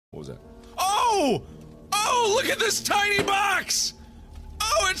What was that? Oh! Oh, look at this tiny box!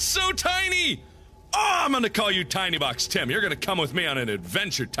 Oh, it's so tiny! Oh, I'm gonna call you Tiny Box Tim. You're gonna come with me on an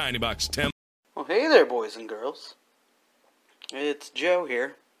adventure, Tiny Box Tim. Well, hey there, boys and girls. It's Joe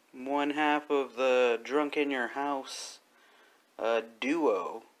here, one half of the Drunk in Your House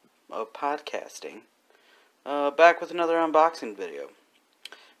duo of podcasting. Back with another unboxing video.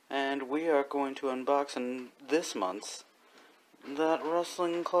 And we are going to unbox in this month's That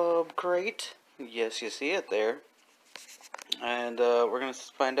Wrestling Club crate. Yes, you see it there. And we're going to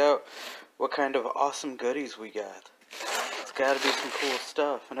find out what kind of awesome goodies we got. It's got to be some cool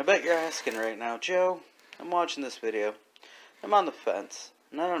stuff. And I bet you're asking right now, Joe, I'm watching this video. I'm on the fence.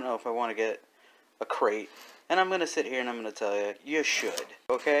 And I don't know if I want to get a crate. And I'm going to sit here and I'm going to tell you, you should.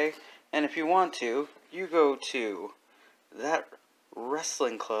 Okay? And if you want to, you go to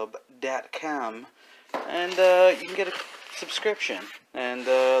thatwrestlingclub.com and you can get a subscription. And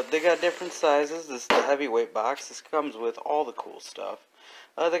they got different sizes. This is the heavyweight box. This comes with all the cool stuff.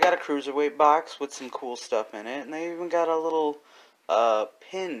 They got a cruiserweight box with some cool stuff in it. And they even got a little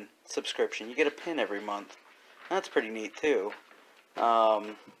pin subscription. You get a pin every month. That's pretty neat too.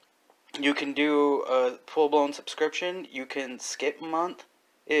 You can do a full-blown subscription. You can skip a month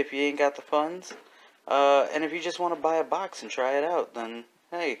if you ain't got the funds. And if you just want to buy a box and try it out, then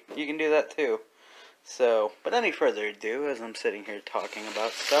hey, you can do that too. So, but any further ado, as I'm sitting here talking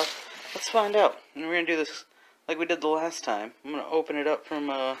about stuff, let's find out. And we're going to do this like we did the last time. I'm going to open it up from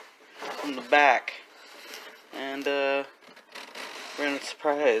the back. And we're going to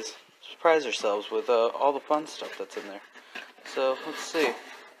surprise ourselves with all the fun stuff that's in there. So, let's see.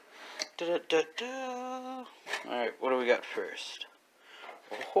 Alright, what do we got first?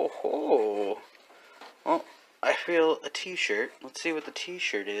 Oh, well, I feel a t-shirt. Let's see what the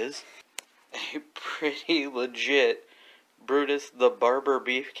t-shirt is. A pretty legit Brutus the Barber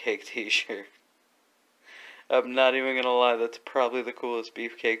Beefcake t-shirt. I'm not even gonna lie, that's probably the coolest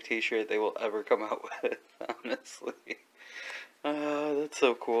beefcake t-shirt they will ever come out with, honestly. That's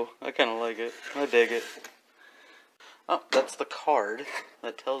so cool. I kinda like it. I dig it. Oh, that's the card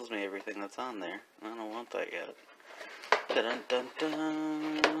that tells me everything that's on there. I don't want that yet.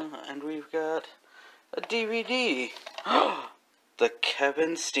 Dun-dun-dun-dun. And we've got a DVD. The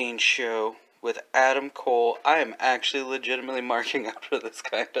Kevin Steen Show with Adam Cole. I am actually legitimately marking out for this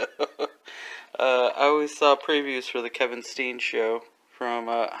kind of. I always saw previews for the Kevin Steen Show from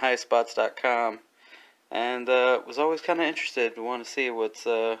highspots.com. And was always kind of interested to want to see what's,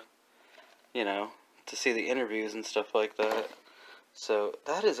 to see the interviews and stuff like that. So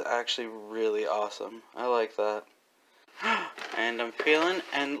that is actually really awesome. I like that. And I'm feeling,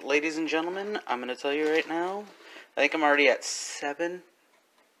 and ladies and gentlemen, I'm going to tell you right now, I think I'm already at 7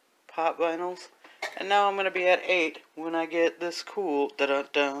 pop vinyls, and now I'm going to be at 8 when I get this cool,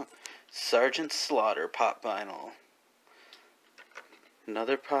 Sergeant Slaughter pop vinyl.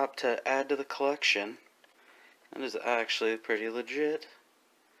 Another pop to add to the collection. That is actually pretty legit.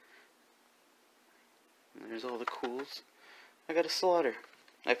 And there's all the cools. I got a Slaughter.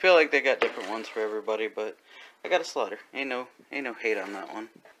 I feel like they got different ones for everybody, but I got a Slaughter. Ain't no hate on that one.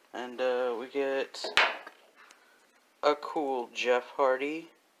 And we get a cool Jeff Hardy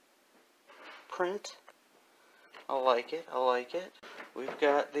print. I like it. We've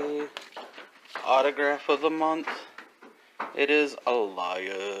got the autograph of the month. It is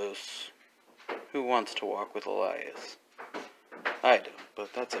Elias. Who wants to walk with Elias? I don't,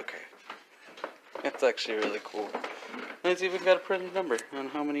 but that's okay. It's actually really cool. And it's even got a printed number on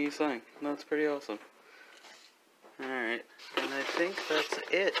how many you sang. That's pretty awesome. Alright, and I think that's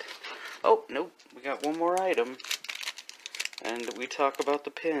it. Oh, nope, we got one more item. And we talk about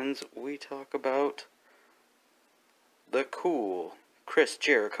the pins, we talk about the cool Chris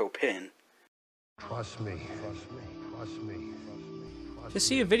Jericho pin. Trust me. To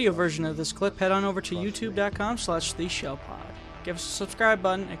see a video version of this clip, head on over to youtube.com/theshellpod. Give us a subscribe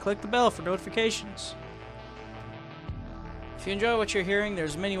button and click the bell for notifications. If you enjoy what you're hearing,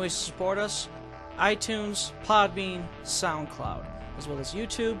 there's many ways to support us. iTunes, Podbean, SoundCloud, as well as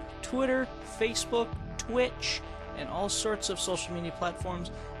YouTube, Twitter, Facebook, Twitch, and all sorts of social media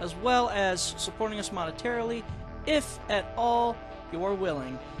platforms, as well as supporting us monetarily, if at all you're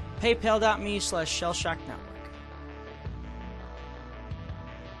willing. PayPal.me/ShellshockNetwork.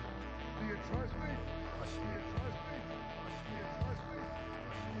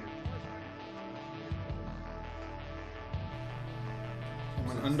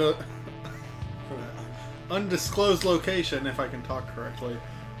 Undisclosed location, if I can talk correctly,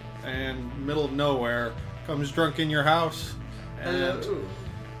 and middle of nowhere, comes Drunk in Your House, and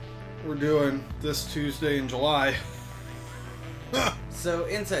we're doing this Tuesday in July So,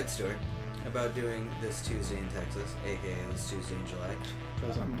 inside story about doing this Tuesday in Texas, aka this Tuesday in July.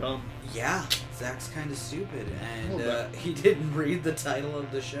 Because I'm dumb. Yeah, Zach's kind of stupid, and Little bit. he didn't read the title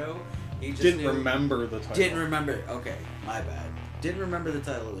of the show. He just Didn't knew- remember the title. Didn't remember. Okay, my bad. Didn't remember the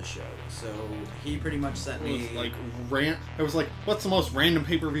title of the show, so he pretty much sent It me was like I was like, what's the most random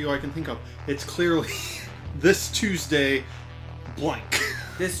pay-per-view I can think of? It's clearly this Tuesday blank.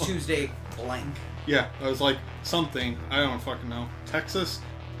 this Tuesday blank. Yeah, I was like, something. I don't fucking know. Texas,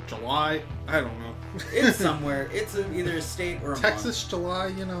 July, I don't know. It's somewhere. It's either a state or a Texas, July,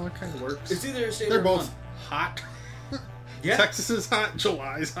 you know, it kind of works. month. It's either a state They're or a both month. hot. Yeah. Texas is hot,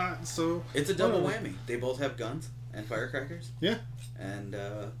 July's hot, so... It's a double whatever. whammy. They both have guns and firecrackers Yeah, and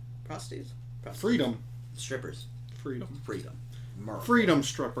prostitutes. freedom. Strippers. Freedom. Freedom. Murder. Freedom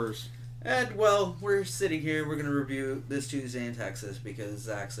strippers. And, well, we're sitting here. We're going to review this Tuesday in Texas because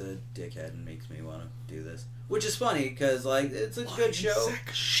Zach's a dickhead and makes me want to do this. Which is funny because, like, it's a good show.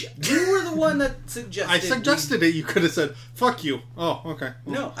 Shit. You were the one that suggested. I suggested it. You could have said, fuck you. Oh, okay.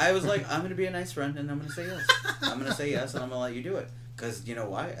 No, I was like, I'm going to be a nice friend and I'm going to say yes. I'm going to say yes and I'm going to let you do it. Because, you know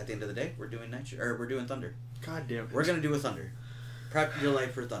why? At the end of the day, we're doing we're doing Thunder. God damn it. We're going to do a Thunder. Prep your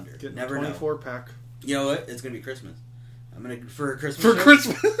life for Thunder. Getting Never a know. 24-pack. You know what? It's going to be Christmas. I'm going to, for Christmas. For show,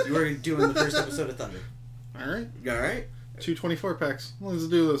 Christmas. You are doing the first episode of Thunder. Alright. Alright? 2 24-packs. Let's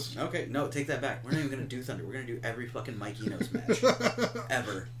do this. Okay, no, take that back. We're not even going to do Thunder. We're going to do every fucking Mike Enos match.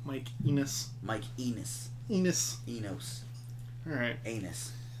 Ever. Mike Enos. Mike Enos. Enos. Enos. Alright.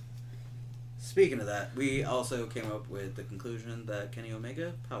 Anus. Speaking of that, we also came up with the conclusion that Kenny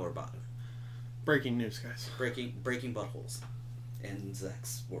Omega power bottom. Breaking news, guys. Breaking buttholes in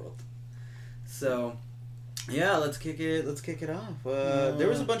Zach's world. So, yeah, let's kick it off. There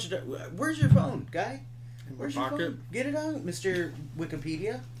was a bunch of... Where's your phone, guy? In my Where's your pocket. phone? Get it out, Mr.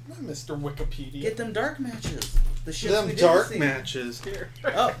 Wikipedia. Mr. Wikipedia. Get them dark matches. The shit we them did dark this matches. Here.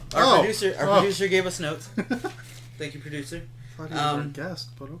 Oh, our producer gave us notes. Thank you, producer. I thought he was our guest,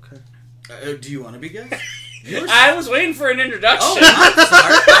 but okay. Do you want to be guest? I was waiting for an introduction. Oh, I'm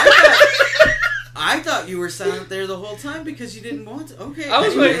sorry. I thought you were silent there the whole time because you didn't want to. Okay. I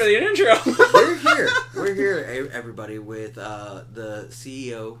was waiting for the intro. We're here. We're here, everybody, with the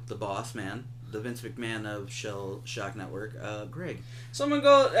CEO, the boss man, the Vince McMahon of Shell Shock Network, Greg.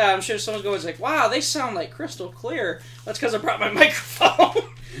 I'm sure someone's going like, wow, they sound like crystal clear. That's because I brought my microphone.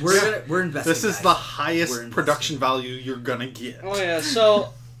 We're investing. This is guys. the highest production value you're gonna get. Oh, yeah. So,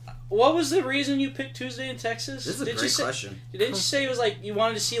 what was the reason you picked Tuesday in Texas? This is a great question. Didn't you say it was like you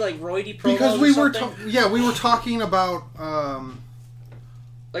wanted to see like roidy promos Because or we were, something? we were talking about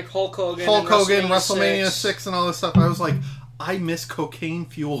like Hulk Hogan, WrestleMania 6 and all this stuff. I was like, I miss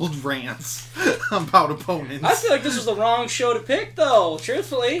cocaine-fueled rants about opponents. I feel like this was the wrong show to pick, though.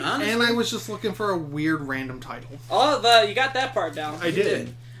 Truthfully, Honestly. And I was just looking for a weird random title. you got that part down. I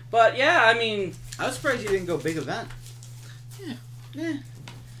did. But yeah, I mean, I was surprised you didn't go big event.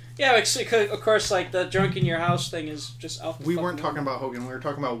 yeah, of course, like the drunk in your house thing is just out. We weren't talking about Hogan. We were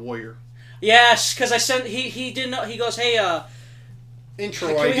talking about Warrior. Yes, because I sent he didn't know. He goes, hey, Intro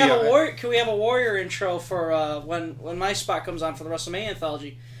can idea. we have a Warrior intro for when my spot comes on for the WrestleMania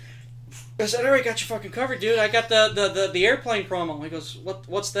anthology? I said, all right, got you fucking covered, dude. I got the airplane promo. He goes,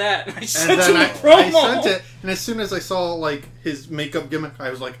 what's that? And I sent him the promo. I sent it, and as soon as I saw like his makeup gimmick, I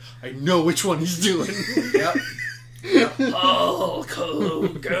was like, I know which one he's doing. Yep. Hulk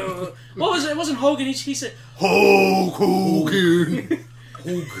Hogan. What was it? It wasn't Hogan. He said, Hulk Hogan.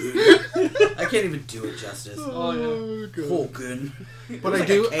 I can't even do it justice. Oh, God. Hogan. But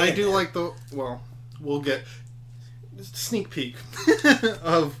It was I like do like the we'll get sneak peek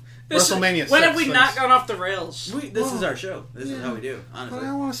of WrestleMania 6. When have we not gone off the rails? This is our show. This is how we do, honestly. But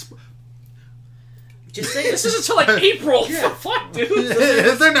I want to. Just say This isn't until like April. Yeah. Fuck, dude.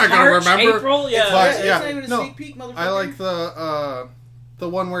 They're not gonna March, remember. April, yeah. But, It's not even a sneak peek, motherfucker. I like the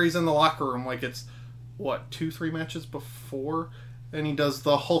one where he's in the locker room. Like it's 2-3 matches before, and he does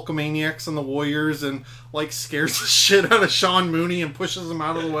the Hulkamaniacs and the Warriors, and like scares the shit out of Sean Mooney and pushes him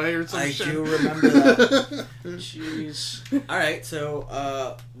out of the way or some I shit. do remember that. Jeez. Alright,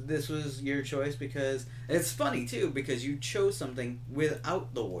 so this was your choice because it's funny too because you chose something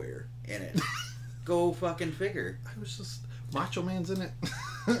without the Warrior in it. Go fucking figure. I was just Macho Man's in it.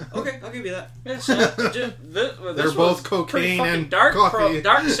 Okay, I'll give you that. They're both cocaine and dark coffee.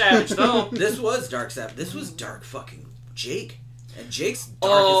 Dark Savage though. This was Dark Sap. This was Dark fucking Jake. And Jake's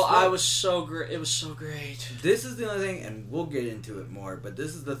dark Oh, as fuck. I was so great. It was so great. This is the only thing, and we'll get into it more, but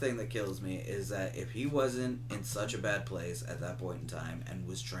this is the thing that kills me, is that if he wasn't in such a bad place at that point in time and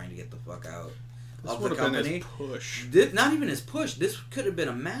was trying to get the fuck out This of the would have been company, his push. not even his push, this could have been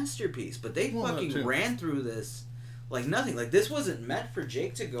a masterpiece, but they Well, that fucking too. ran through this Like nothing. Like this wasn't meant for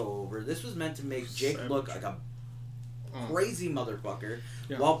Jake to go over. This was meant to make Jake look like a crazy motherfucker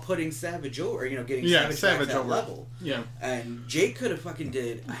while putting Savage over. You know, getting Savage back to that level. Yeah. And Jake could have fucking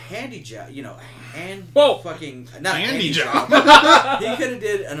did a handy job. You know, a hand fucking not handy job. He could have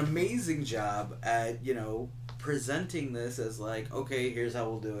did an amazing job at presenting this as like, okay, here's how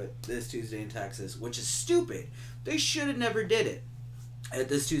we'll do it this Tuesday in Texas, which is stupid. They should have never did it at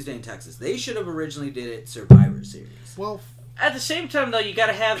this Tuesday in Texas. They should have originally did it Survivor Series. Well, at the same time, though, you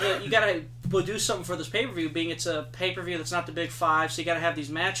gotta do something for this pay-per-view, being it's a pay-per-view that's not the big five, so you gotta have these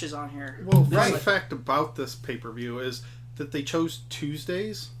matches on here. Well, the fact about this pay-per-view is that they chose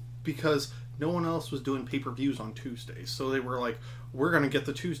Tuesdays because no one else was doing pay-per-views on Tuesdays. So they were like, we're gonna get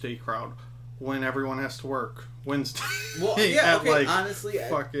the Tuesday crowd when everyone has to work Wednesday. Well, yeah, okay, like honestly,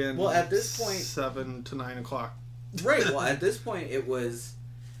 fucking at this point 7 to 9 o'clock. Right. Well, at this point, it was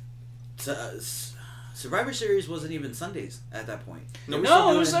Survivor Series wasn't even Sundays at that point.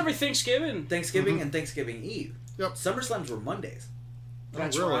 No, it was every Thanksgiving. And Thanksgiving Eve. Yep. SummerSlams were Mondays.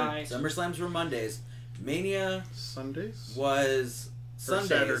 That's really? right. SummerSlams were Mondays. Mania Sundays was Sundays.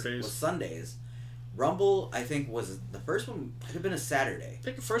 Saturdays. Was Sundays. Rumble, I think, was the first one. Might have been a Saturday. I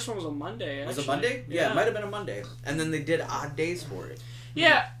think the first one was a Monday. Was it Monday? Yeah, it might have been a Monday. And then they did odd days for it.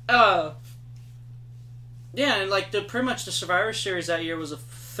 Yeah. Yeah, and like pretty much the Survivor Series that year was a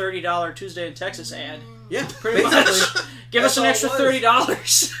 $30 Tuesday in Texas ad. Yeah, pretty much. Give us an extra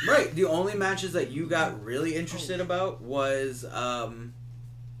 $30. Right. The only matches that you got really interested about was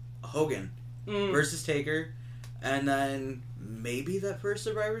Hogan versus Taker, and then maybe that first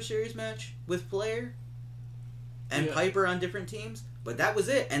Survivor Series match with Flair and Piper on different teams. But that was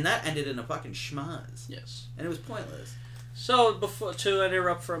it, and that ended in a fucking schmaz. Yes. And it was pointless. So, to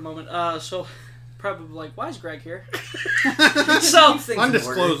interrupt for a moment, probably like, why is Greg here? So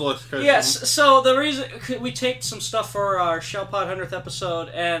undisclosed list. Yes. So the reason we taped some stuff for our Shellpod 100th episode,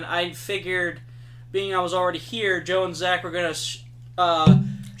 and I figured, being I was already here, Joe and Zach were gonna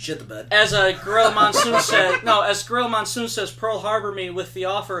shit the bed. As Gorilla Monsoon said, as Gorilla Monsoon says, Pearl Harbor me with the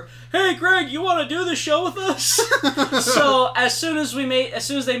offer. Hey, Greg, you want to do the show with us? So as soon as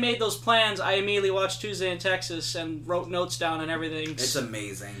they made those plans, I immediately watched Tuesday in Texas and wrote notes down and everything. It's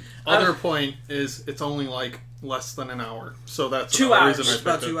amazing. Other point is it's only like less than an hour, so that's 2 hours. It's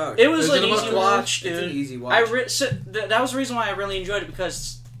about 2 hours. It was an easy watch, dude. It's an easy watch. That was the reason why I really enjoyed it,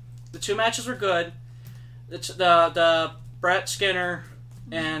 because the two matches were good. The Brett Skinner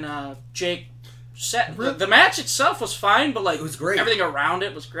and Jake set the match itself was fine, but like it was great. Everything around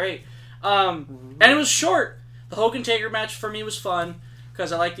it was great, and it was short. The Hogan Taker match for me was fun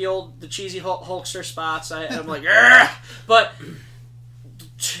because I like the cheesy Hulkster spots. I'm like, but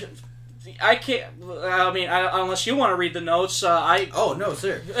I can't. I mean, unless you want to read the notes, Oh no,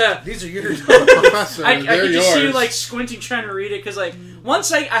 sir. These are yours. Professor, I could just see you like yours. squinting trying to read it because like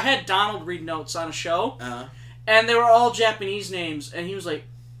once I had Donald read notes on a show. Uh-huh. And they were all Japanese names, and he was like,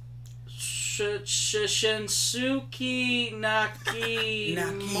 Shinsuke Nakamura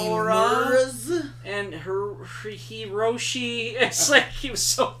and Hiroshi. It's like, he was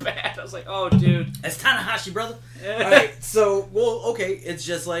so bad. I was like, oh, dude. That's Tanahashi, brother. Alright, so, okay, it's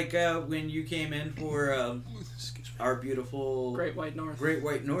just like when you came in for our beautiful Great White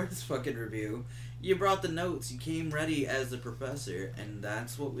North fucking review. You brought the notes. You came ready as the professor, and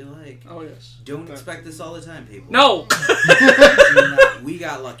that's what we like. Oh, yes. Don't expect this all the time, people. No! We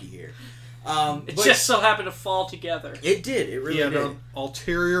got lucky here. It just so happened to fall together. It did. It really did. An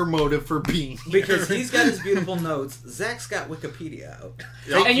ulterior motive for being here. Because he's got his beautiful notes. Zach's got Wikipedia out.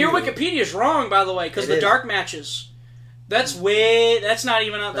 And your Wikipedia's wrong, by the way, because the dark matches. That's not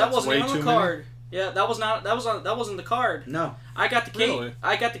even on. That wasn't even on the card. Many? Yeah, that wasn't the card. No. I got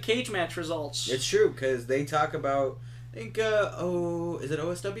the cage match results. It's true, because they talk about, I think, is it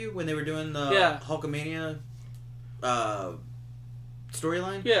OSW? When they were doing the Hulkamania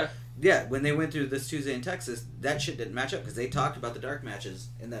storyline? Yeah. Yeah, when they went through this Tuesday in Texas, that shit didn't match up, because they talked about the dark matches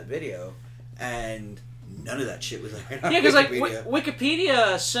in that video, and none of that shit was there. Yeah, because like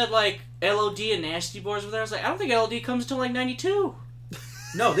Wikipedia said like LOD and Nasty Boys were there. I was like, I don't think LOD comes until like 92.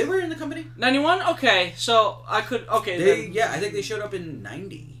 No, they were in the company. 91? Okay, so I could... Okay, I think they showed up in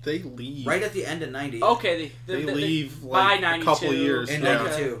 90. They leave. Right at the end of 90. Okay, they leave by like 92. a couple of years. In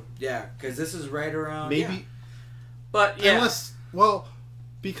 92, yeah, because this is right around... Maybe... Yeah. But, yeah. Unless...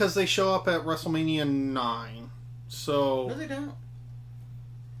 because they show up at WrestleMania 9, so... No, they don't.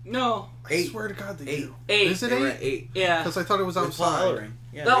 No. 8. I swear to God they do. 8. Is it 8? 8. Yeah. Because I thought it was outside.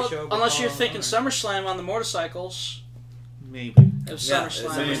 Yeah, unless you're thinking SummerSlam on the motorcycles. Maybe. It was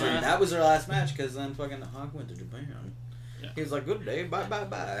SummerSlam. That was their last match, because then fucking Hawk went to Japan. He was like, "Good day, bye, bye,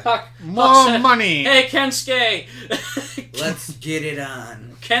 bye." Puck More said, money. Hey, Kensuke. Let's get it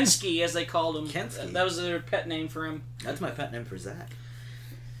on. Kensuke, as they called him. Kensuke. That was their pet name for him. That's my pet name for Zach.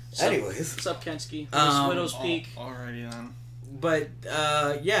 So, Anyways, what's up, Kensuke? Widow's Oh, Peak. Alrighty then. but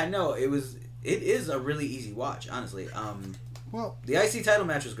yeah, no, it is a really easy watch, honestly. Well, The IC title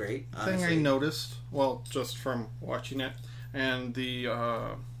match was great. thing Honestly. I noticed, well, just from watching it, and the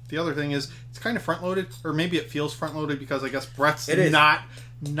other thing is it's kind of front loaded, or maybe it feels front loaded because I guess Brett's It is. not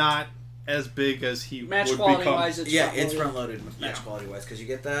as big as he Match would quality become. wise, it's Yeah, front-loaded. it's front loaded match Yeah. quality wise because you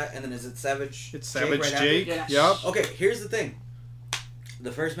get that, and then is it Savage? It's Savage right after? Jake. Yes. Yep. Okay, here's the thing.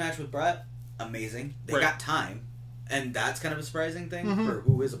 The first match with Brett, amazing. They Right. got time, and that's kind of a surprising thing Mhm. for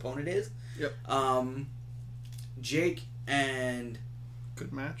who his opponent is. Yep. Jake and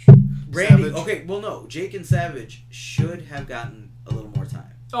Good match. Randy. Savage. Okay, well, no, Jake and Savage should have gotten a little more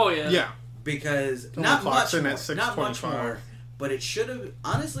time Oh, yeah. Yeah. because Only not clocks much in more, at not much 6:25. more. But it should have,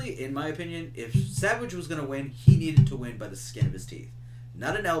 honestly, in my opinion, if Savage was going to win, he needed to win by the skin of his teeth.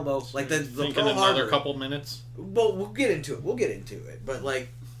 Not an elbow. Like the Thinking Pearl another Harbor. couple minutes. Well, we'll get into it. But, like,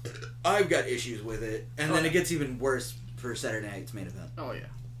 I've got issues with it. And then it gets even worse for Saturday night's main event. Oh yeah.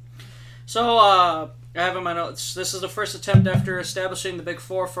 So, I have in my notes, this is the first attempt after establishing the Big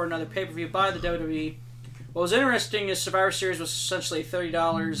Four for another pay-per-view by the WWE. What was interesting is Survivor Series was essentially a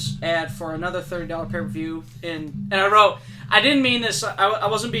 $30 ad for another $30 pay-per-view. And I wrote, I didn't mean this, I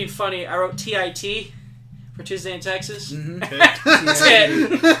wasn't being funny, I wrote TIT for Tuesday in Texas. Mm-hmm. That's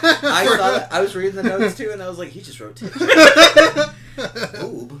it. I saw that. I was reading the notes, too, and I was like, he just wrote tits.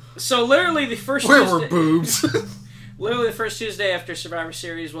 Boob. So literally the first Where Tuesday, were boobs? literally the first Tuesday after Survivor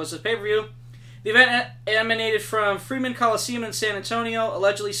Series was the pay-per-view. The event emanated from Freeman Coliseum in San Antonio,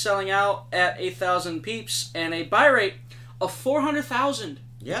 allegedly selling out at 8,000 peeps and a buy rate of 400,000.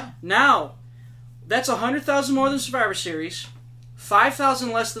 Yeah. Now, that's 100,000 more than Survivor Series,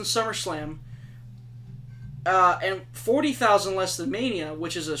 5,000 less than SummerSlam, and 40,000 less than Mania,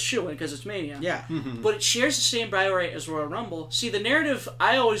 which is a shoo-in because it's Mania. Yeah. But it shares the same buy rate as Royal Rumble. See, the narrative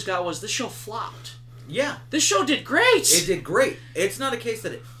I always got was this show flopped. Yeah. This show did great. It did great. It's not a case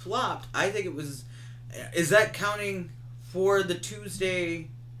that it flopped. I think it was... Is that counting for the Tuesday...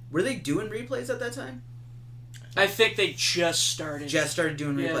 Were they doing replays at that time? I think they just started. Just started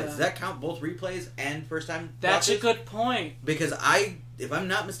doing replays. Yeah. Does that count both replays and first time That's a watches? good point. Because if I'm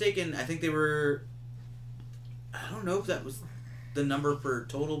not mistaken, I think they were... I don't know if that was the number for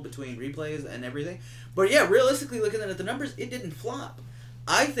total between replays and everything. But yeah, realistically looking at the numbers, it didn't flop.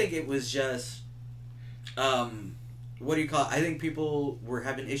 I think it was just... what do you call it? I think people were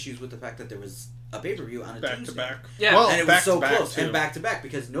having issues with the fact that there was a pay-per-view on a Back Tuesday. to back. Yeah. Well, And it was back so to back, close. too. And back to back.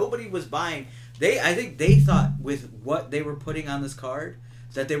 Because nobody was buying... I think they thought with what they were putting on this card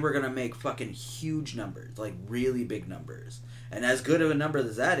that they were going to make fucking huge numbers. Like, really big numbers. And as good of a number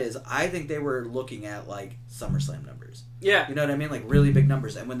as that is, I think they were looking at, like, SummerSlam numbers. Yeah. You know what I mean? Like, really big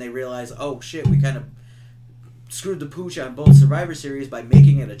numbers. And when they realized, oh, shit, we kind of screwed the pooch on both Survivor Series by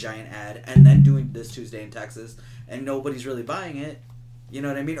making it a giant ad and then doing this Tuesday in Texas, and nobody's really buying it, you know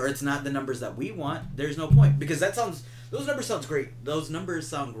what I mean? Or it's not the numbers that we want, there's no point. Because those numbers sounds great. Those numbers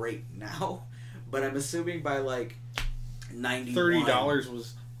sound great now, but I'm assuming by, like, 91... $30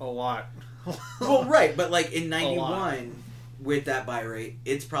 was a lot. Well, right, but, like, in lot. 91, with that buy rate,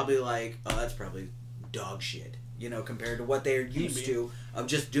 it's probably like, oh, that's probably dog shit, you know, compared to what they're used to of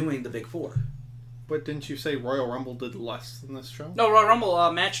just doing the Big Four. But didn't you say Royal Rumble did less than this show? No, Royal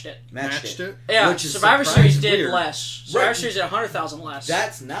Rumble matched it. Matched it. Yeah, Which is Survivor surprising. Series did Weird. less. Survivor Right. Series did 100,000 less.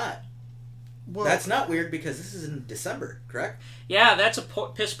 That's not Well, That's not weird because this is in December, correct? Yeah, that's a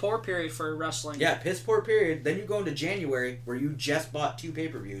piss poor period for wrestling. Yeah, piss poor period. Then you go into January where you just bought 2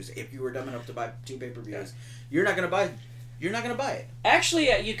 pay-per-views. If you were dumb enough to buy 2 pay-per-views, you're not gonna buy it. Actually,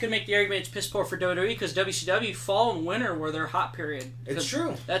 you could make the argument it's piss poor for WWE because WCW fall and winter were their hot period. It's 'Cause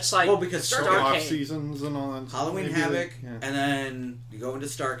true. That's like Because off Starrcade. seasons and all that. Halloween Maybe Havoc, yeah. and then you go into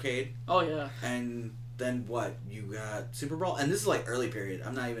Starrcade, Oh yeah. and then what? You got Super Bowl, and this is like early period.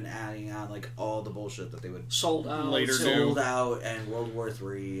 I'm not even adding on like all the bullshit that they would Sold out. Later. sold out and World War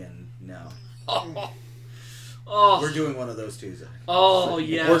III, and no, Oh, we're doing one of those Tuesdays. oh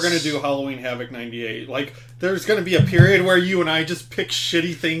yes. We're gonna do Halloween Havoc '98. Like, there's gonna be a period where you and I just pick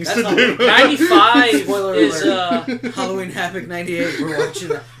shitty things That's to not do. 95 Spoiler is alert. Halloween Havoc '98. We're watching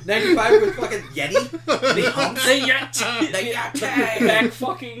that. '95 with fucking Yeti. The humps. the Yeti. The Yeti. Back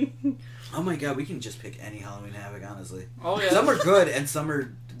fucking. Oh my god, we can just pick any Halloween Havoc, honestly. Oh yeah. Some are good and some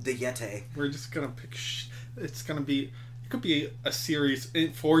are the Yeti. We're just gonna pick. It's gonna be. It could be a series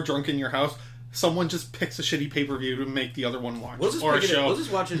for Drunk in Your House. someone just picks a shitty pay-per-view to make the other one watch. We'll just or a pick it. show. We'll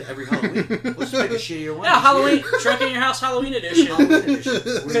just watch it every Halloween. We'll just pick a shittier one. Yeah, each Halloween. year. Shrek in Your House Halloween edition. Halloween edition.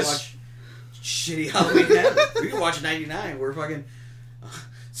 We watch shitty Halloween Havoc. We can watch 99. We're fucking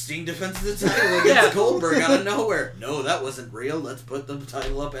Sting defenses the title against Goldberg out of nowhere. No, that wasn't real. Let's put the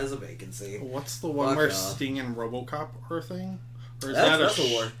title up as a vacancy. What's the one Fuck where off. Sting and RoboCop are a thing? Or is That's that a Wrestle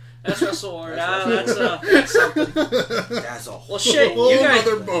War. That's Wrestle War. That's That's something. That's a whole Well, shit, whole you guys,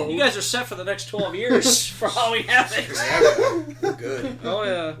 other boat. you guys are set for the next 12 years for Halloween Havoc. We're good. Oh,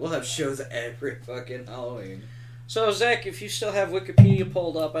 yeah. We'll have shows every fucking Halloween. So, Zach, if you still have Wikipedia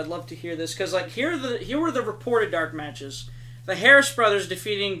pulled up, I'd love to hear this. Because, like, here were the reported dark matches. The Harris Brothers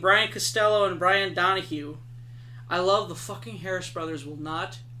defeating Brian Costello and Brian Donahue. I love the fucking Harris Brothers will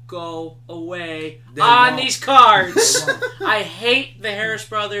not go away They on won't. these cards. They won't. I hate the Harris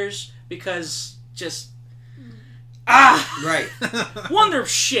Brothers because just... Right. One, they're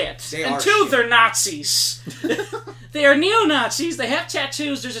shit. They and are two, shit. they're Nazis. They are neo-Nazis. They have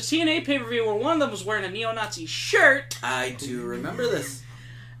tattoos. There's a TNA pay-per-view where one of them was wearing a neo-Nazi shirt. I do remember this.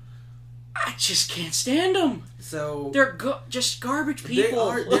 I just can't stand them. So They're just garbage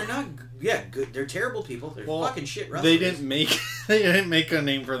people. They're not. Yeah, good. They're terrible people. They're Well, fucking shit wrestlers. They didn't make a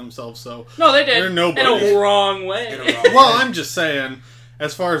name for themselves, so No, they did. They're nobody. In a wrong way. In a wrong well, way. I'm just saying,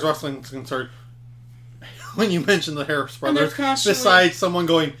 as far as wrestling is concerned, when you mention the Harris And they're Brothers, constantly- besides someone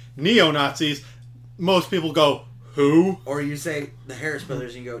going neo-Nazis, most people go, who? Or you say the Harris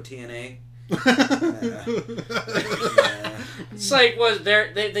Brothers and you go TNA. It's like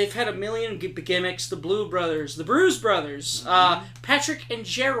they've had a million gimmicks. The Blue Brothers, the Bruise Brothers, Patrick and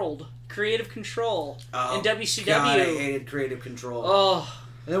Gerald, Creative Control, and WCW. God, I hated Creative Control. Oh,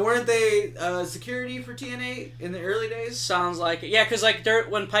 And then weren't they security for TNA in the early days? sounds like it. Yeah, because like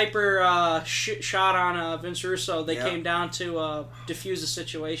when Piper shot on Vince Russo, they Yep. came down to defuse the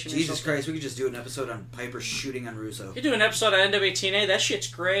situation. or Jesus something. Christ, we could just do an episode on Piper shooting on Russo. You do an episode of NWA. That shit's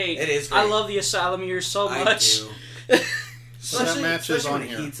great. It is great. I love the Asylum years so I much. do. So that match is especially on when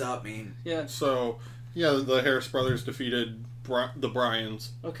here. it heats up, man. Yeah. So, yeah, the Harris Brothers defeated the Bryans.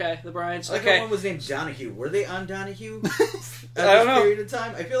 Okay, the Bryans. I like Okay. one was named Donahue. Were they on Donahue? At I don't this know. period of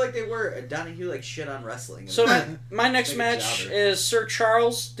time? I feel like they were. And Donahue like shit on wrestling. So my next Like a match jobber. is Sir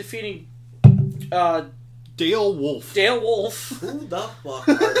Charles defeating Dale Wolf. Dale Wolf. Who the fuck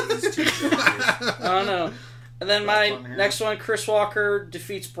are these two jokers? I don't know. And then my That's on here. next one, Chris Walker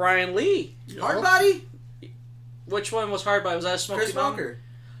defeats Brian Lee. Hardbody? Which one was Hardbody? Was that a Smoky Chris Mountain? Walker.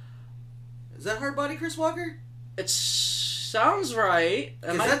 Is that Hardbody Chris Walker? It sounds right.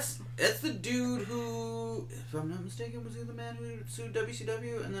 Am I- Because that's the dude who, if I'm not mistaken, was he the man who sued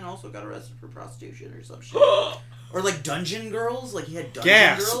WCW and then also got arrested for prostitution or some shit? Or like Dungeon Girls? Like he had Dungeon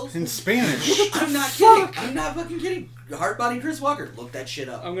Gas Girls? in Spanish. I'm not kidding. I'm not fucking kidding. Hardbody Chris Walker. Look that shit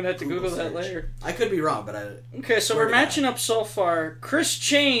up. I'm gonna have to Google that search. later. I could be wrong, but I. Okay, so Swear we're to God. matching up so far. Chris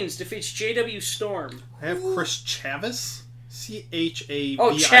Chains defeats JW Storm. I have Chris Chavis. CHAVIS.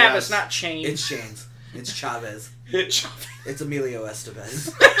 Oh, Chavis, not Chains. It's Shane's. It's Chavez. It's Emilio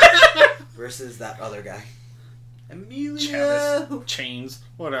Estevez versus that other guy. Emilio. Chavis. Chains.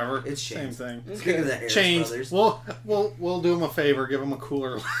 Whatever. It's Same Chains. thing. Speaking of the Harris Chains. brothers, We'll do him a favor. Give him a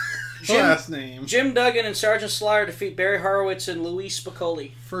cooler Jim- last name. Jim Duggan and Sergeant Slaughter defeat Barry Horowitz and Luis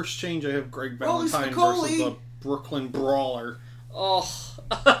Spicoli. First change, I have Greg Holy Valentine Spicoli. versus the Brooklyn Brawler. Oh.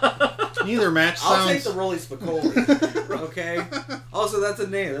 Neither match I'll take sounds. the Rolly Spicoli. Okay. Also, that's a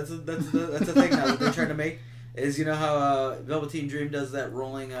name. That's a thing now that they're trying to make. Is you know how Velveteen Dream does that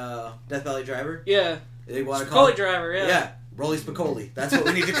rolling Death Valley Driver? Yeah. They want to call Spicoli it driver, yeah. yeah, Rolly Spicoli. That's what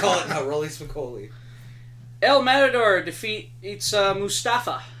we need to call it now, Rolly Spicoli. El Matador defeats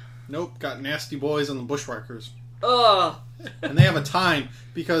Mustafa. Nope, got Nasty Boys and the Bushwhackers. Ugh. And they have a time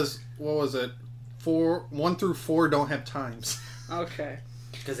because, what was it? 1 through 4 don't have times. Okay.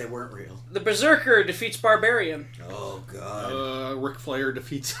 Because they weren't real. The Berserker defeats Barbarian. Oh god. Ric Flair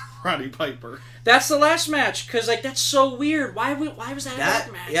defeats Roddy Piper. That's the last match, because, like, that's so weird. Why was that a That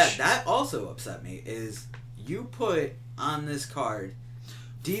dark match? yeah, that also upset me. Is you put on this card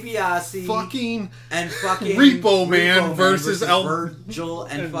DiBiase Fucking and fucking Repo Man versus Virgil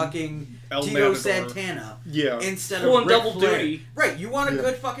and and fucking El Tito Matador. Santana Yeah. instead Pulling of Ric double Flair. duty. Right, you want a Yeah.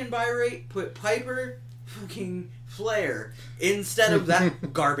 good fucking buy rate? Put Piper, fucking Flair instead of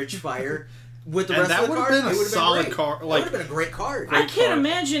that garbage fire with the And rest that of the would've card. been a It would've solid great. card, That like- would have been a great card. I can't card.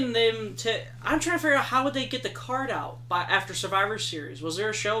 imagine them to... I'm trying to figure out how would they get the card out after Survivor Series. Was there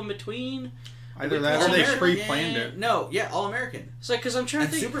a show in between? Either that or they All-American. pre-planned it. No, yeah, All American It's like, because I'm trying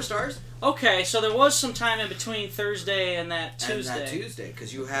and to think... Superstars. Okay, so there was some time in between Thursday and that And Tuesday. that Tuesday,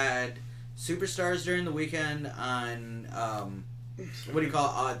 because you had Superstars during the weekend on what do you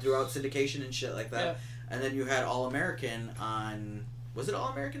call it, throughout syndication and shit like that. Yeah. And then you had All American on. Was it All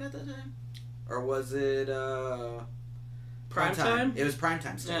American at that time, or was it Primetime? It was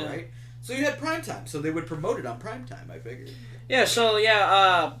primetime still, Yeah. right? So you had primetime, so they would promote it on primetime. I figured. Yeah, so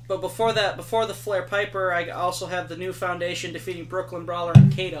but before the Flair Piper, I also have the New Foundation defeating Brooklyn Brawler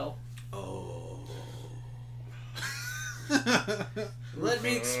and Kato. Oh. Let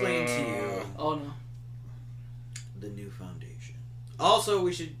me explain to you Oh no. the New Foundation. Also,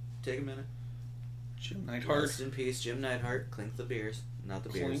 we should take a minute. Jim Neidhart. Rest in peace, Jim Neidhart. Clink the beers, not the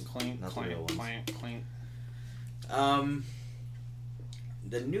beers, Clink, not the real clink, ones. clink, clink.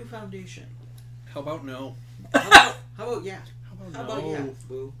 The New Foundation. How about no? How about yeah? How How about yeah,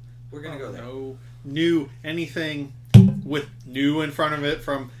 boo? We're gonna go there. No. New, anything with new in front of it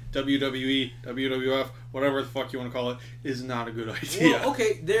from WWE, WWF, whatever the fuck you want to call it, is not a good idea. Well,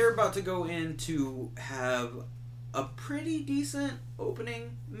 okay, they're about to go in to have a pretty decent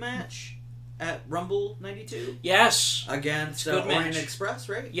opening match at Rumble 92 Yes. against It's a good Orient match. Express,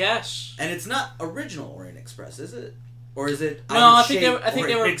 right? Yes. And it's not original Orient Express, is it? Or is it? No, out I of think shape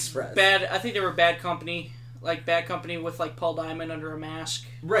they were Orient Express? bad. I think they were Bad Company, like Bad Company with like Paul Diamond under a mask.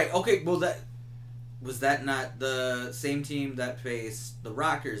 Right. Okay. Well, was that not the same team that faced the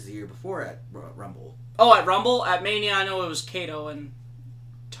Rockers the year before at Rumble? Oh, at Rumble, at Mania, I know it was Kato and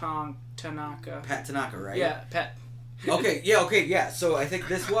Tanaka. Pat Tanaka, right? Yeah, Pat. Okay. Yeah. Okay. Yeah. So I think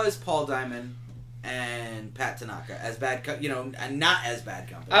this was Paul Diamond and Pat Tanaka as and not as Bad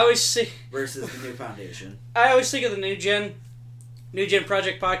Company. I always versus the New Foundation. think of the New Gen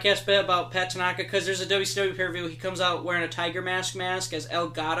Project podcast bit about Pat Tanaka because there's a WCW pay-per-view. He comes out wearing a tiger mask as El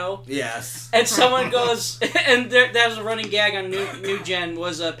Gato. Yes. And someone goes, and that was a running gag on New Gen,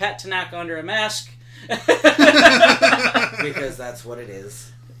 was Pat Tanaka under a mask. Because that's what it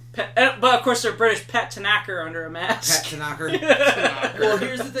is. But of course they're British. Pat Tanaka under a mask. Pat Tanaka. Well,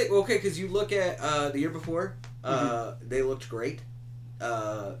 here's the thing. Okay, because you look at the year before, they looked great.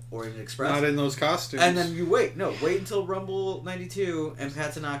 Orient Express. Not in those costumes. And then you wait until Rumble 92 and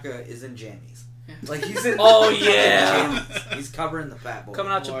Pat Tanaka is in jammies. Like he's in Oh, yeah. jammies. He's covering the fat boy.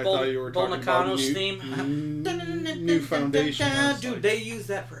 Coming out to I Bull thought you were talking about Nakano's new- theme. New Foundation. I was Dude, like, they use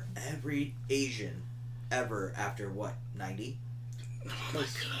that for every Asian ever after what, 90?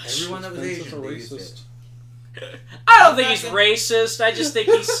 Everyone that was Vince is Asian, a they used racist. it. I don't think he's racist. I just think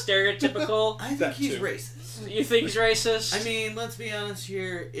he's stereotypical. I think That he's too. racist. You think he's racist? I mean, let's be honest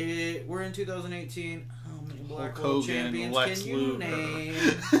here. We're in 2018. How many Black Hulk World Hogan, Champions Lex can you Luger.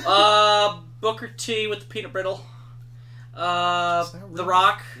 name? Booker T with the peanut brittle. Is that The really-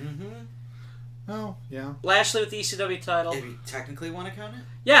 Rock. Mm-hmm. Oh, yeah. Lashley with the ECW title. If you technically want to count it.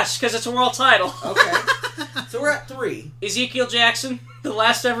 Yes, because it's a world title. Okay. So we're at 3. Ezekiel Jackson, the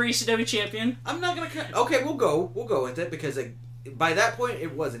last ever ECW champion. I'm not gonna count. Okay, we'll go with it because by that point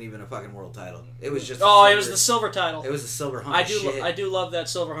it wasn't even a fucking world title. It was just. Oh, it was the silver title. It was a silver hunk. I of shit. I do love that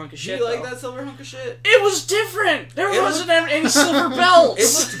silver hunk of Do shit. you like though. that silver hunk of shit? It was different. There It wasn't any silver belts.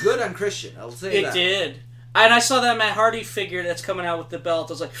 It looked good on Christian. I'll say It that. did. And I saw that Matt Hardy figure that's coming out with the belt.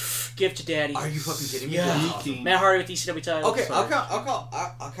 I was like, give to daddy. Are you fucking kidding me? Yeah. That's awesome. Geeking. Matt Hardy with the ECW title. Okay, Sorry.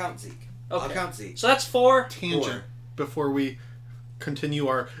 I'll count Zeke. Okay. I'll count Zeke. So that's 4. Tangent before we continue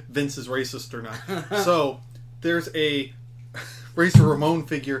our Vince is racist or not. So, there's a Razor Ramon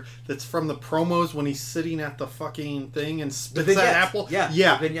figure that's from the promos when he's sitting at the fucking thing and spits that vignette. apple. Yeah,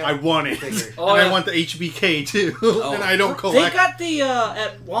 Yeah, the vignette I want it. figure. Oh, and yeah. I want the HBK too. And I don't They collect. got the,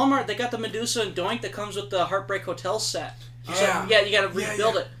 at Walmart, they got the Medusa and Doink that comes with the Heartbreak Hotel set. So, Yeah. yeah, you gotta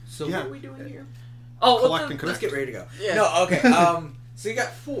rebuild it. So Yeah. what are we doing here? Oh, what Collect the- and Let's connect. get ready to go. Yeah. No, okay. So you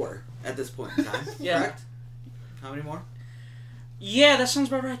got 4 at this point in time. Yeah. Correct? How many more? Yeah, that sounds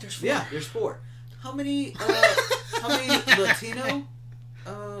about right. There's 4. Yeah, there's 4. How many Latino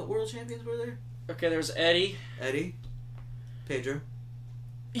world champions were there? Okay, there's Eddie. Eddie, Pedro.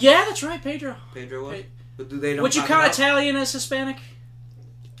 Yeah, that's right, Pedro. Pedro was. Pe- But do they don't Would you talk count about- Italian as Hispanic?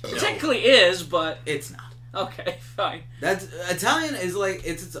 It technically is, but It's not. okay, fine. That's Italian is like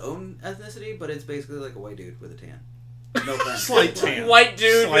it's its own ethnicity, but it's basically like a white dude with a tan. No offense. Slight tan. White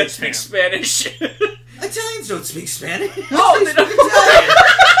dude Slight that speaks tan. Spanish. Italians don't speak Spanish. Oh, they don't.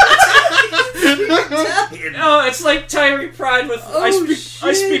 Italian. Oh, it's like Tyree Pride with Oh, I shit.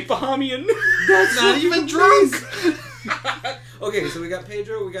 speak Bahamian. That's Not even drunk. Okay, so we got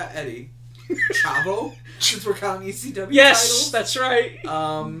Pedro, we got Eddie, Chavo, since we're counting ECW Yes, titles. that's right.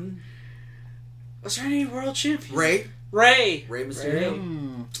 Was there any world champion? Ray Ray. Mysterio.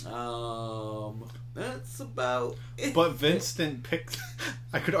 Hmm. That's about it. But Vince didn't pick.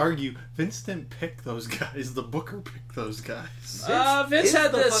 I could argue Vince didn't pick those guys. The Booker picked those guys. Vince is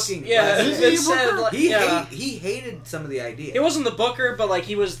had the this. fucking Yeah, president. Vince said like, He hated some of the idea. It wasn't the Booker, but like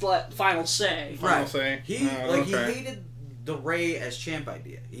he was the final say. Final say. He okay. he hated the Ray as champ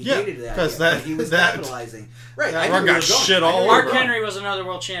idea. He Yeah, hated that 'cause idea. that- but he was that- capitalizing. Right. that I knew rug we got were going. shit I knew all we Mark were going. Henry was another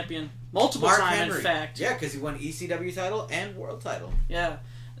world champion, multiple Mark time Henry. in fact. Yeah, because he won ECW title and world title. Yeah,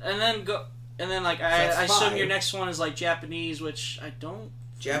 and then like that's I assume 5. your next one is like Japanese, which I don't.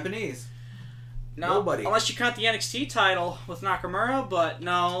 Japanese. No, Nobody. unless you count the NXT title with Nakamura, but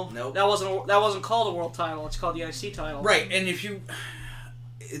no, Nope. that wasn't called a world title. It's called the NXT title. Right, and if you,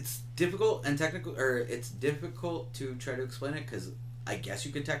 it's difficult and technical, or it's difficult to try to explain it because I guess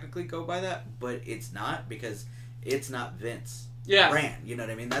you could technically go by that, but it's not because it's not Vince. Yeah. Brand, you know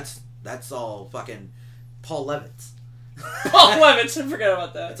what I mean? That's all fucking Paul Levitz. Paul Levitz, I forgot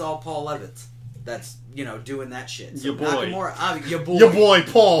about that. That's all Paul Levitz. That's doing that shit. So Your boy. Nakamura, your boy, Your boy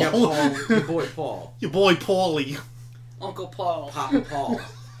Paul. your boy Paul, Your boy Paulie. Uncle Paul. Papa Paul.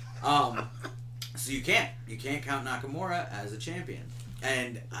 So you can't count Nakamura as a champion.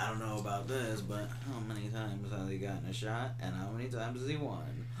 And I don't know about this, but how many times has he gotten a shot, and how many times has he won?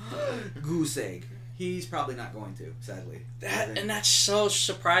 Goose egg. He's probably not going to, sadly. And that's so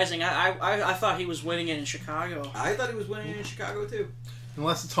surprising. I thought he was winning it in Chicago. I thought he was winning in Chicago too.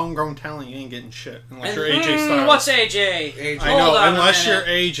 Unless it's homegrown talent, you ain't getting shit. Unless you're And- AJ Styles. What's AJ? AJ. I Hold know, on a unless you're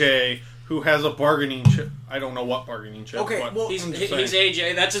minute. AJ, who has a bargaining chip. I don't know what bargaining chip. Okay, but well, He's I'm just he's saying.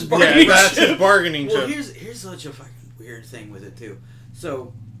 AJ. That's his Yeah, bargaining that's chip. his bargaining Well, chip. here's such a fucking weird thing with it too.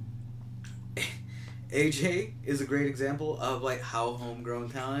 So, AJ is a great example of like how homegrown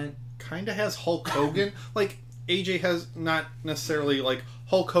talent. Kind of has Hulk Hogan. Like, AJ has not necessarily, like,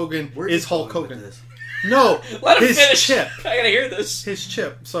 Hulk Hogan Where is Hulk going with Hogan. this? No, Let him his finish. chip. I gotta hear this. His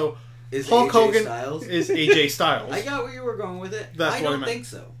chip. So, Is Hulk AJ Hogan Styles? is AJ Styles. I got where you were going with it. That's I what I don't meant. think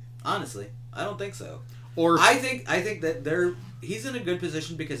so. Honestly, I don't think so. Or, I think that he's in a good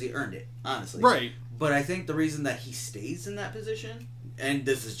position because he earned it. Honestly, right. But I think the reason that he stays in that position, and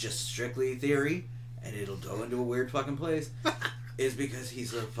this is just strictly theory, and it'll go into a weird fucking place, is because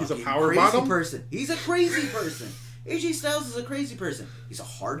he's a fucking power crazy bottom? person. He's a crazy person. AJ Styles is a crazy person. He's a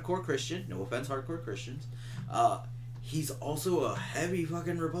hardcore Christian. No offense, hardcore Christians. He's also a heavy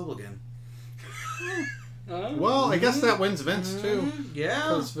fucking Republican. Well, I guess that wins Vince, too. Yeah.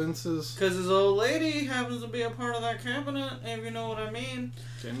 Because Vince is... Because his old lady happens to be a part of that cabinet, if you know what I mean.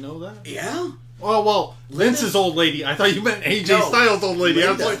 Didn't know that. Yeah. Oh, well, Vince's old lady. I thought you meant AJ No, Styles' old lady.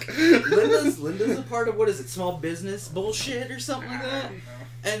 I was Linda. like... Linda's a part of, what is it, small business bullshit or something like that?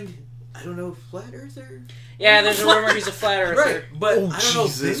 And I don't know, flat earther? Yeah, there's a rumor he's a flat earther. Right, but Oh, I don't know,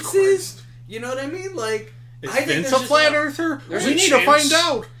 Jesus Vince Christ. is? You know what I mean? Like, Is I think Vince there's a just flat a- earther? There's We a need to chance. find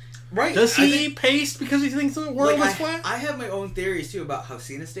out. Right. Does I he think- paste because he thinks the world like, is flat? I have my own theories, too, about how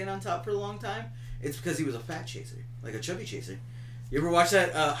Cena stayed on top for a long time. It's because he was a fat chaser. Like a chubby chaser. You ever watch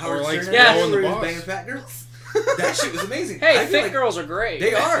that Howard like Stern Yeah. episode where he the was boss. banging fat girls? That shit was amazing. Hey, I feel thick like girls are great.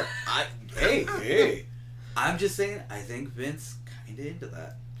 They are. Hey. I'm just saying, I think Vince kind of into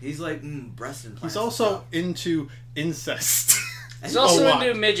that. He's like, breast implants. He's also into incest. He's also A lot.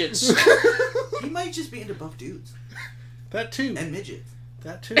 into midgets. He might just be into buff dudes. That too. And midgets.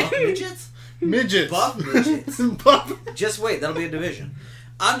 That too. Buff midgets? Midgets. Buff midgets. Buff. Just wait, that'll be a division.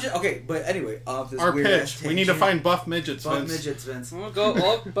 Okay, but anyway, off this Our weird ass pitch. We need to tangent. find buff midgets, buff Vince. midgets, Vince. We'll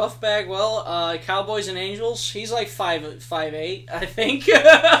go Buff Bagwell, Cowboys and Angels. He's like 5'8", I think.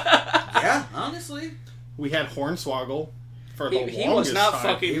 Yeah, honestly. We had Hornswoggle for the he longest was not time.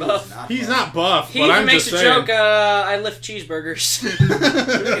 fucking He buff. was not He's buff. not buff, He but even I'm makes just a saying. joke, I lift cheeseburgers.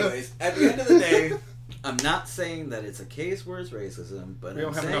 Anyways, at the end of the day, I'm not saying that it's a case where it's racism, but We I'm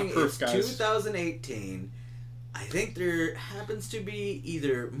don't have saying enough proof, it's guys. 2018. I think there happens to be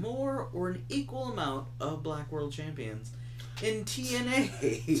either more or an equal amount of Black World Champions in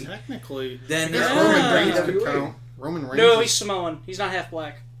TNA. Technically, Then I guess there Roman are Reigns in could WWE. count. Roman Reigns. No, is- he's Samoan. He's not half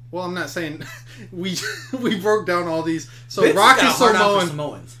black. Well, I'm not saying we broke down all these. So Vince Rock has is got a hard on for Samoan.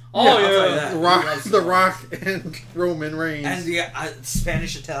 Samoans. Oh, I'll yeah. tell you that. The He Rock, loves the Samoans. Rock, and Roman Reigns. And the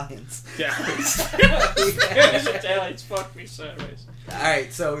Spanish Italians. yeah. Italians fuck me sideways.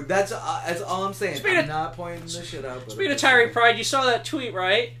 Alright, so that's all I'm saying. Speaking I'm of- not pointing this shit out. but Speaking I'm of just Tyree saying. Pride, you saw that tweet,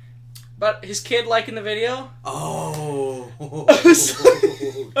 right? About his kid liking the video? Oh.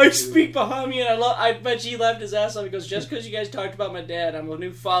 I speak Bahamian. I bet he laughed his ass off. He goes, just because you guys talked about my dad, I'm a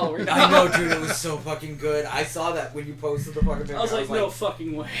new follower. I know, dude. It was so fucking good. I saw that when you posted the fucking video. I was like, no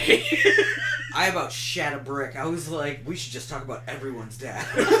fucking way. I about shat a brick. I was like, we should just talk about everyone's dad.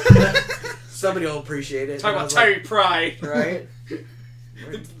 Somebody will appreciate it. Talk And I about was Tyree Pride. like, right?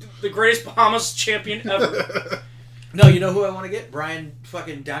 The greatest Bahamas champion ever. No, you know who I want to get? Brian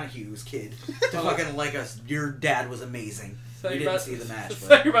fucking Donahue's kid. To fucking like us. Your dad was amazing. You didn't see the match. I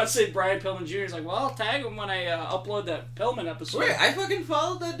thought you were about to say Brian Pillman Jr. He's like, well, I'll tag him when I upload that Pillman episode. Wait, I fucking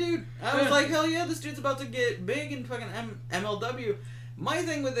followed that dude. I was like, hell yeah, this dude's about to get big in fucking MLW. My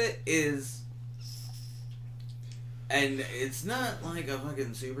thing with it is, and it's not like a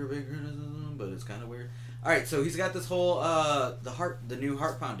fucking super big criticism, but it's kind of weird. Alright, so he's got this whole, the new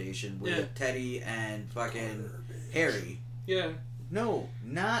Heart Foundation with Teddy and fucking Harry. Yeah. No,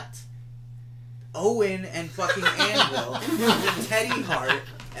 not Owen and fucking Anvil. Teddy Hart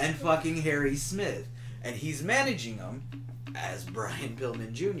and fucking Harry Smith. And he's managing them as Brian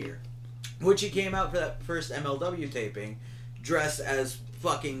Pillman Jr. Which he came out for that first MLW taping dressed as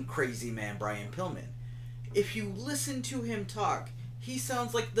fucking crazy man Brian Pillman. If you listen to him talk, he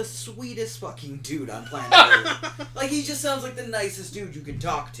sounds like the sweetest fucking dude on planet Earth. Like, he just sounds like the nicest dude you can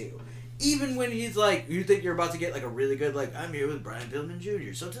talk to. Even when he's like, you think you're about to get like a really good, like, I'm here with Brian Pillman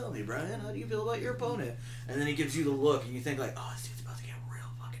Jr., so tell me, Brian, how do you feel about your opponent? And then he gives you the look, and you think like, oh, this dude's about to get real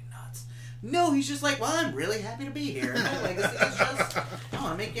fucking nuts. No, he's just like, well, I'm really happy to be here. My legacy is just, I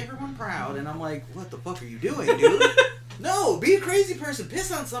want to make everyone proud. And I'm like, what the fuck are you doing, dude? No, be a crazy person.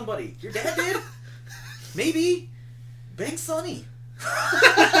 Piss on somebody. Your dad did? Maybe. Bang Sonny.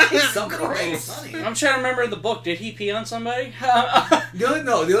 Somebody bang Sonny. I'm trying to remember in the book, did he pee on somebody? The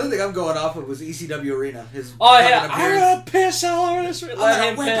only thing I'm going off of was ECW Arena. His Oh yeah, fucking I'm appearance. gonna piss all over this. Let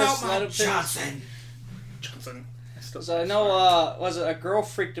him whip piss. out my Let him piss. Johnson. Johnson. So I know, was it a girl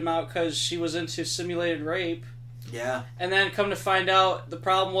freaked him out because she was into simulated rape, Yeah. and then come to find out the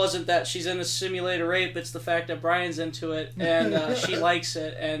problem wasn't that she's into simulated rape; it's the fact that Brian's into it and she likes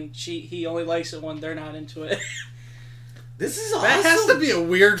it, and he only likes it when they're not into it. This is awesome. That has to be a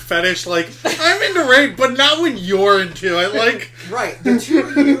weird fetish. Like, I'm into rape, but not when you're into it. Like, Right. The two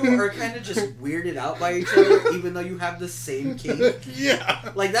of you are kind of just weirded out by each other, even though you have the same kink.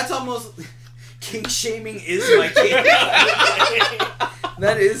 yeah. Like, that's almost... Kink shaming is my kink.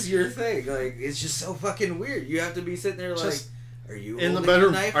 That is your thing. Like, it's just so fucking weird. You have to be sitting there like, Just are you In the holding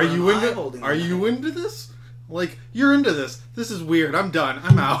bedroom, knife are or you am I into? holding Are the you knife? into this? Like, you're into this. This is weird. I'm done.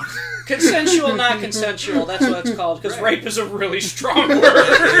 I'm out. Consensual, not consensual. That's what it's called. Because Right. rape is a really strong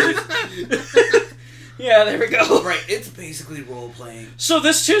word. Yeah, there we go. Right, it's basically role-playing. So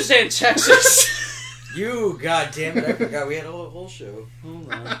this Tuesday in Texas. You, goddammit, I forgot we had a whole show.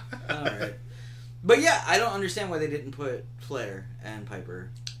 Hold on. Alright. But yeah, I don't understand why they didn't put Flair and Piper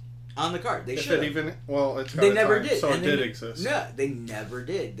on the card. They If should it have. even, well, it's got They a never time, did. so and it they, did exist. No, they never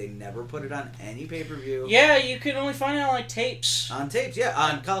did. They never put it on any pay-per-view. Yeah, you can only find it on like tapes. On tapes, yeah,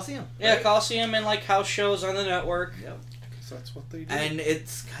 on Coliseum. Yeah, right? Coliseum and like house shows on the network. Yep. So that's what they do. And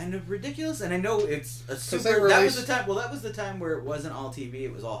it's kind of ridiculous, and I know it's a they super. That was released- the time. Well, that was the time where it wasn't all TV;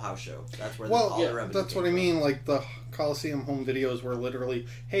 it was all house show. That's where well, all the revenue. that's what I came mean. Like the Coliseum home videos were literally,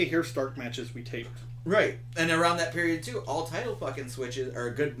 hey, here's Stark matches we taped. from. Right, and around that period too, all title fucking switches, or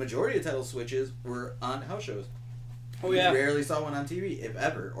a good majority of title switches, were on house shows. Oh yeah. You rarely saw one on TV, if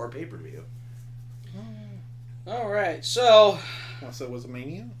ever, or pay per view. All right, so Unless it was a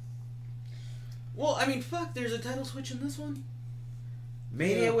Mania. Well, I mean, fuck. There's a title switch in this one.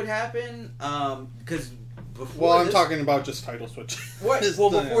 Mania Yeah. would happen, because before. Well, I'm this- talking about just title switch. What? Is Well,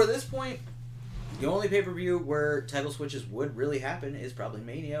 the- before this point, the only pay per view where title switches would really happen is probably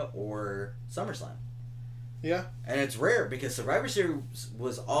Mania or SummerSlam. Yeah. And it's rare because Survivor Series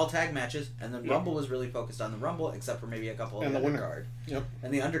was all tag matches, and then Yep. Rumble was really focused on the Rumble, except for maybe a couple of And the the winner. undercard. Yep.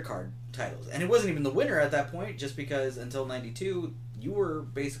 And the undercard titles. And it wasn't even the winner at that point, just because until '92, you were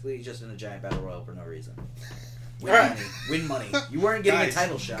basically just in a giant battle royal for no reason. Win Alright. money. Win money. You weren't getting Guys, a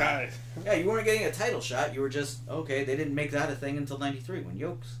title shot. Guys. Yeah, you weren't getting a title shot. You were just, okay, they didn't make that a thing until '93 when the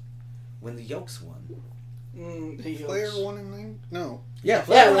Yokes won. the Flair Yokes. 1 and 9? No. Yeah,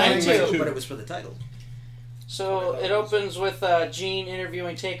 Flair won won in 92. 92, but it was for the title. So it opens with Gene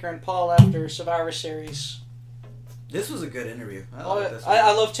interviewing Taker and Paul after Survivor Series. This was a good interview. I Oh, like this one.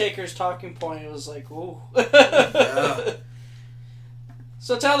 I love Taker's talking point. It was like, ooh. Yeah.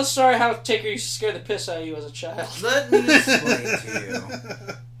 So tell the story how Taker used to scare the piss out of you as a child. Let me explain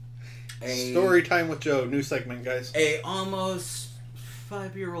to you. Story time with Joe. New segment, guys. A almost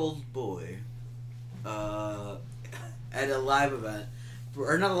 5-year-old boy at a live event,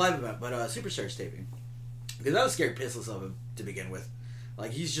 or not a live event, but a Superstars taping. Because I was scared pissless of him to begin with.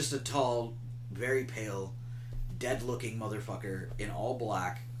 Like, he's just a tall, very pale, dead-looking motherfucker in all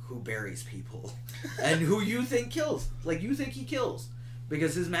black who buries people. And who you think kills. Like, you think he kills.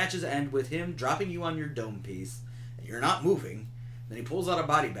 Because his matches end with him dropping you on your dome piece. And you're not moving. Then he pulls out a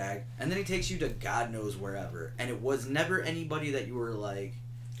body bag, and then he takes you to God knows wherever. And it was never anybody that you were like,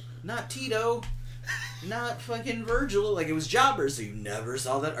 not Tito, not fucking Virgil. Like, it was jobbers, so you never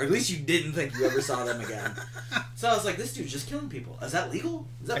saw that. Or at least you didn't think you ever saw them again. So I was like, this dude's just killing people. Is that legal?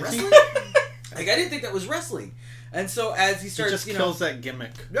 Is that wrestling? Like, I didn't think that was wrestling. And so as he starts, just kills that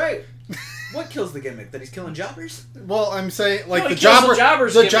gimmick. Right. What kills the gimmick? That he's killing jobbers? Well, I'm saying, like, No, the he kills jobber, the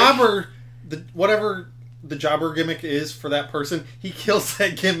jobber's the gimmick. jobber, whatever the jobber gimmick is for that person, he kills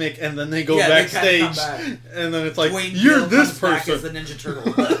that gimmick, and then they go Yeah, they kinda backstage, come back. and then it's like, Dwayne you're Gill this comes back as the person. Ninja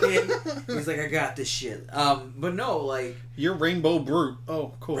Turtle. He's like, I got this shit. But no, like, You're Rainbow Brute.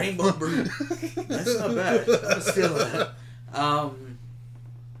 Oh, cool. Rainbow Brute. That's not bad. I'm gonna steal that.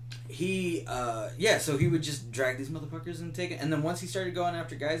 So he would just drag these motherfuckers and take it. And then once he started going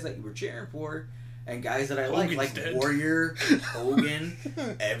after guys that you were cheering for, and guys that I liked, Hogan's like dead. Warrior, Hogan,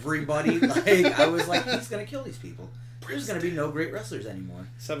 everybody, like, I was like, he's gonna kill these people. There's gonna be no great wrestlers anymore.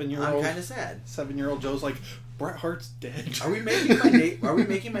 I'm 7-year-old. kind of sad. 7-year-old Joe's like, Bret Hart's dead. Are we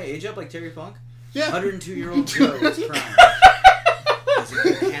making my age up like Terry Funk? Yeah. 102-year-old Joe is crying. Because he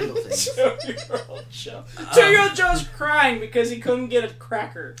couldn't handle things. 2-year-old Joe. 2-year-old Joe's crying because he couldn't get a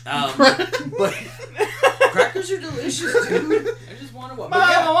cracker. But crackers are delicious, dude. I just want one. Mom,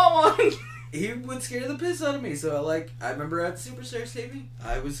 I want one. He would scare the piss out of me. So, like, I remember at Superstars taping,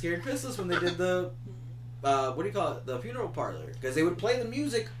 I was scared pissless when they did the, what do you call it? The funeral parlor. Because they would play the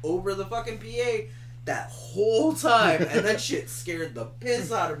music over the fucking PA that whole time. And that shit scared the piss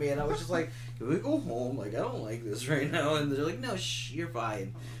out of me. And I was just like, can we go home? Like, I don't like this right now. And they're like, no, shh, you're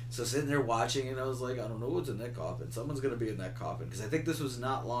fine. So sitting there watching, and I was like, I don't know what's in that coffin. Someone's going to be in that coffin. Because I think this was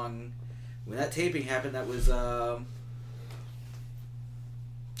not long. When that taping happened, that was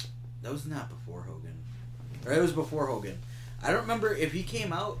not before Hogan. Or it was before Hogan. I don't remember if he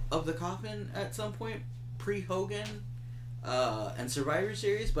came out of the coffin at some point pre-Hogan and Survivor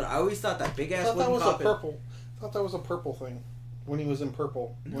Series, but I always thought that big ass wooden coffin. I thought that was a purple thing. When he was in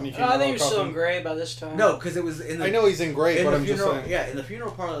purple. When he came I out think of he was still coffin. in gray by this time. No, because it was in the. I know he's in gray, in but the I'm just funeral, saying. yeah, in the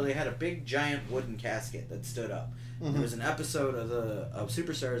funeral parlor they had a big giant wooden casket that stood up. Mhm. There was an episode of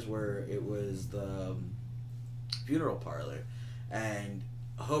Superstars where it was the funeral parlor, and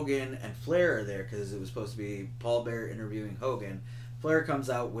Hogan and Flair are there because it was supposed to be Paul Bearer interviewing Hogan. Flair comes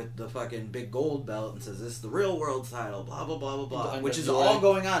out with the fucking big gold belt and says, "This is the real world title." Blah blah blah blah blah, The which is NWA. all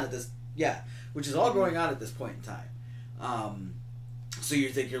going on at this. Yeah, which is all going on at this point in time. So you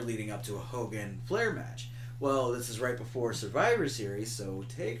think you're leading up to a Hogan Flair match. Well, this is right before Survivor Series, so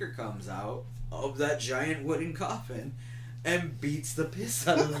Taker comes out of that giant wooden coffin and beats the piss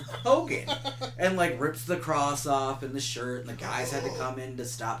out of Hogan. And, like, rips the cross off and the shirt, and the guys had to come in to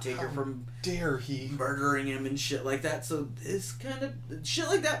stop Taker from Dare he? murdering him and shit like that. So this kind of shit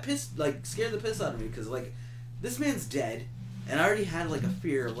like that scared the piss out of me, because, like, this man's dead, and I already had, like, a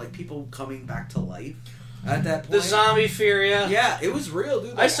fear of, like, people coming back to life at that point. The zombie fear, yeah. Yeah, it was real,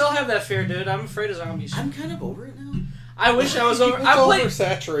 dude. I still have that fear, dude. I'm afraid of zombies. I'm kind of over it now. I wish I was over. It's I play.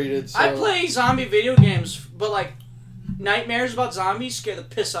 oversaturated. So. I play zombie video games, but like nightmares about zombies scare the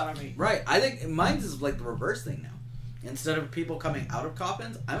piss out of me. Right. I think mine is like the reverse thing now. Instead of people coming out of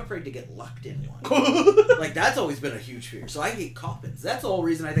coffins, I'm afraid to get locked in one. Like, that's always been a huge fear. So I hate coffins. That's the whole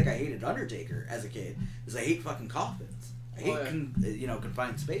reason I think I hated Undertaker as a kid, is I hate fucking coffins. I hate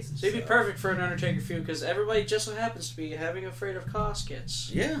confined spaces. So you'd be perfect for an Undertaker feud because everybody just so happens to be having afraid of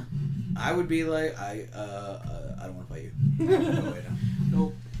caskets. Yeah. I would be like, I don't want to fight you. No way, no.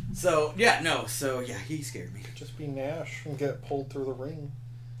 Nope. So, yeah, no. So, yeah, he scared me. Just be Nash and get pulled through the ring.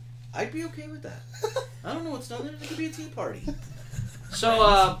 I'd be okay with that. I don't know what's done there. It could be a tea party.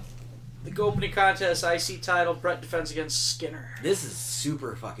 So, the opening contest, IC title, Brett defends against Skinner. This is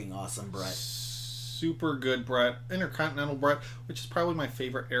super fucking awesome, Brett. Super good Brett. Intercontinental Brett, which is probably my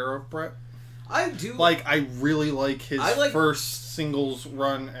favorite era of Brett. I do. Like, I really like his I like- first singles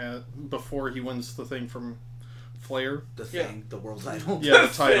run before he wins the thing from Flair. The thing, the world title. Yeah,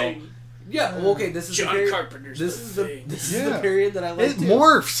 the title. Yeah, well, okay, this is John the period, Carpenter's This The is Thing. this Yeah. is the period that I like It too.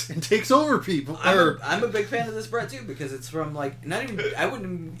 morphs and takes over people. I'm a big fan of this Brett too, because it's from like not even I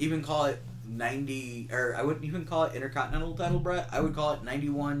wouldn't even call it 90 or I wouldn't even call it Intercontinental title Brett. I would call it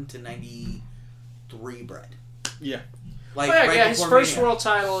 91 to 93 Brett. Yeah. Like Oh, yeah, right yeah, his before first Mania. world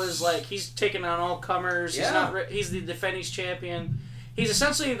title is like he's taking on all comers. Yeah. He's not. He's the defending champion. He's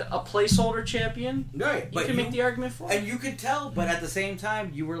essentially a placeholder champion. Right, You but can make the argument for it. and you could tell, but at the same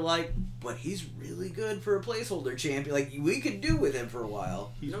time, you were like, but he's really good for a placeholder champion. Like, we could do with him for a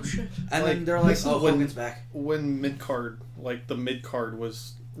while. No shit. And Like, then they're like, this is oh, when- Hogan's back. When mid-card, like the mid-card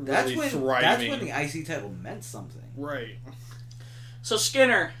was really That's thriving. when the IC title meant something. Right. So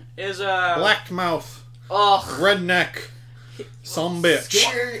Skinner is Black mouth, Ugh. redneck, Some bitch.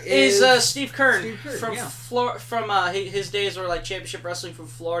 Skinner Is Steve Kern, Steve Kern, from yeah. his days were like championship wrestling from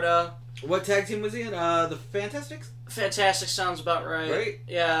Florida. What tag team was he in? The Fantastics? Fantastic sounds about right. Right.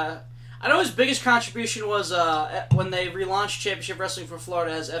 Yeah. I know his biggest contribution was when they relaunched Championship Wrestling for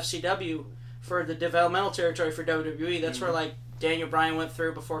Florida as FCW for the developmental territory for WWE. That's where like Daniel Bryan went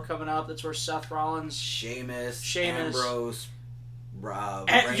through before coming up. That's where Seth Rollins, Sheamus. Ambrose. Rob.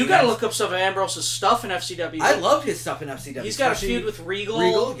 And you gotta look up some of Ambrose's stuff in FCW. I love his stuff in FCW. He's got a especially feud with Regal.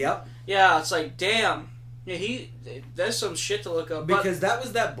 Regal, yep. Yeah, it's like, damn. Yeah, there's some shit to look up. Because that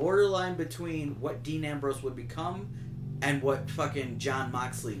was that borderline between what Dean Ambrose would become and what fucking Jon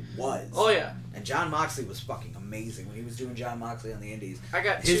Moxley was. Oh, yeah. And Jon Moxley was fucking amazing when he was doing Jon Moxley on the Indies. I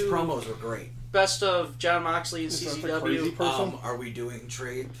got his two promos were great. Best of Jon Moxley and Is that the crazy CZW. person? Are we doing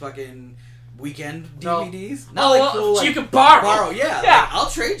trade fucking weekend No. DVDs? Oh, well, you can borrow. Borrow, yeah. Yeah. Like, I'll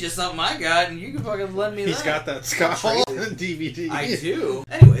trade you something I got, and you can fucking lend me that. He's got that Scott Hall DVD. I do.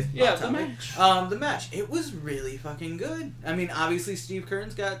 Anyways, Yeah, off the topic. match. The match. It was really fucking good. I mean, obviously Steve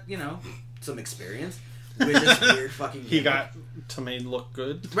Kern's got, some experience with this weird fucking He gimmick. got Tomei look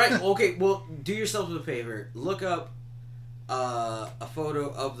good. Right, okay, well, do yourselves a favor. Look up a photo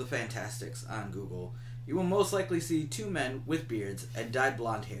of the Fantastics on Google. You will most likely see two men with beards and dyed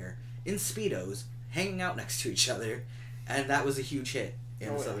blonde hair in Speedos hanging out next to each other, and that was a huge hit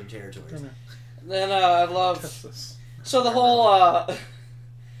in the Southern Territories. Then I love... This. So the whole,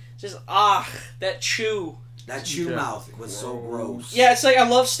 that chew. That chew Yeah. mouth was so gross. Yeah, it's like, I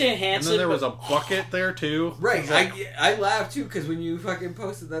love Stan And Hansen. then there was but- a bucket there too. Right, It was like, I laughed too because when you fucking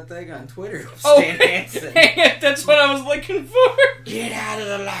posted that thing on Twitter, of Oh, Stan Hansen, that's what I was looking for. get out of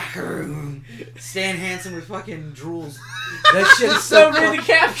the locker room. Stan Hansen with fucking drools. That shit is so So read the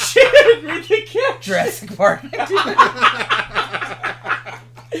fucking caption. Read the caption. Jurassic Park.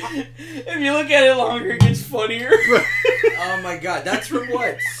 If you look at it longer, it gets funnier. Oh my god, that's from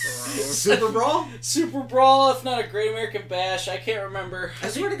what? Super Brawl? Super Brawl, if not a Great American Bash, I can't remember. I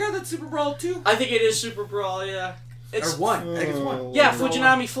swear to God, that's Super Brawl 2. I think it is Super Brawl, yeah. It's Or 1. I think it's 1. Yeah,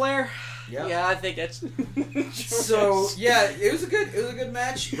 Fujinami Flair. Yep. Yeah, I think that's. So yeah, it was a good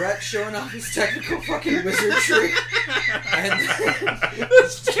match. Brett showing off his technical fucking wizardry, and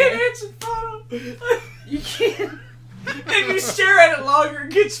Stan Hansen photo. you can't If you stare at it longer, it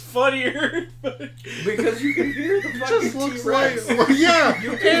gets funnier. because you can hear the it fucking just looks like, T-Rex. well, yeah,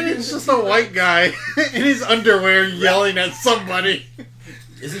 and it's just a white guy in his underwear yelling at somebody.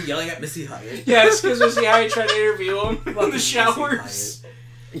 Is he yelling at Missy Hyatt? Yeah, it's because Missy Hyatt tried to interview him in Fucking the Missy showers.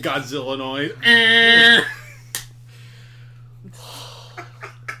 Godzilla noise.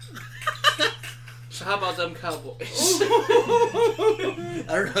 So how about them Cowboys? I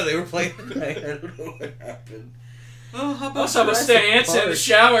don't know. They were playing tonight. I don't know what happened. Oh, how about How about Stan Hansen in the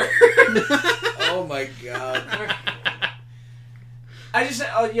shower? Oh my god. I just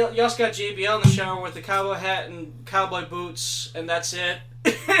you also got JBL in the shower with the cowboy hat and cowboy boots, and that's it.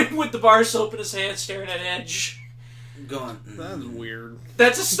 With the bar soap in his hand, staring at Edge. Going. That's weird.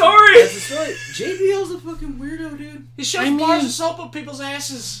 That's a story. That's the story. JBL's a fucking weirdo, dude. He shoves I mean- bars of soap up people's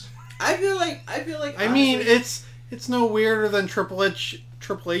asses. I feel like. I mean, honestly, it's no weirder than Triple H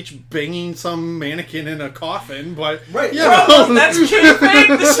banging some mannequin in a coffin, but Right. yeah, Bro, that's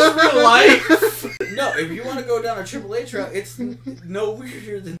kayfabe. This is real life. no. If you want to go down a Triple H route, it's no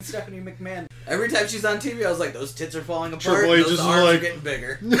weirder than Stephanie McMahon. Every time she's on TV, I was like, those tits are falling apart. Triple H Those is arms like- are getting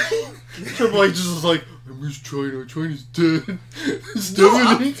bigger. Triple H is just like, I miss China. China's dead. No,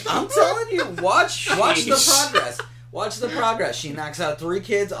 Stephanie. I'm telling you, watch the Jeez. progress. Watch the progress. She knocks out 3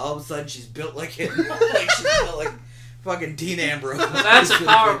 kids. All of a sudden, she's built like she's built like fucking Dean Ambrose. That's a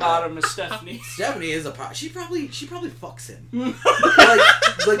power bottom, is Stephanie. Stephanie is a power. She probably fucks him.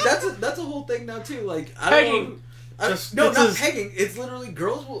 like that's a whole thing now too. Like I don't know. Pegging. No, it's not his- pegging. It's literally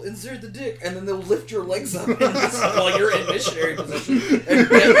girls will insert the dick and then they'll lift your legs up while you're in missionary position. And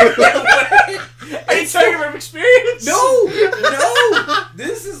Are you talking from experience? no.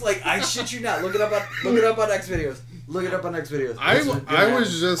 This is like I shit you not. Look it up on X videos. Look it up on X videos. I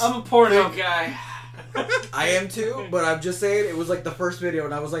was just. I'm a porno guy. I am too, but I'm just saying it was like the first video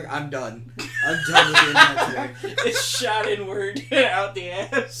and I was like, I'm done. I'm done with the internet today. It's shot inward out the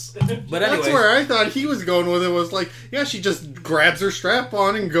ass. But That's anyway, where I thought he was going with it. Was like, yeah, she just grabs her strap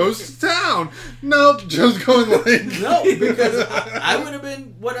on and goes to town. Nope, just going like no, because I would have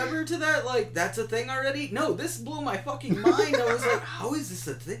been whatever to that. Like, that's a thing already. No, this blew my fucking mind. I was like, how is this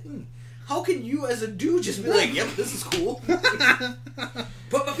a thing? How can you as a dude just be like, yep, this is cool.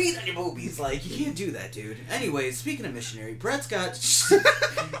 Put my feet on your boobies. Like, you can't do that, dude. Anyways, speaking of missionary, Brett's got...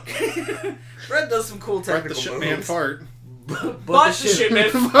 Brett does some cool Brett technical the shit moves. man fart. But But the shit,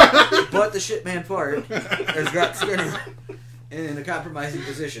 man. But the shit man fart has got Skinner. in a compromising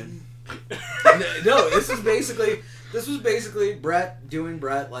position. No, this was basically Brett doing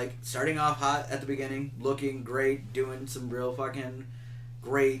Brett, like starting off hot at the beginning, looking great, doing some real fucking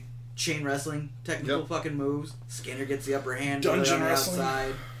great chain wrestling technical fucking moves. Skinner gets the upper hand when they're on the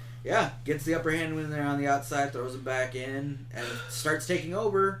outside. Yeah, gets the upper hand when they're on the outside, throws him back in, and starts taking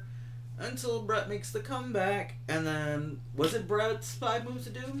over until Brett makes the comeback. And then, was it Brett's 5 moves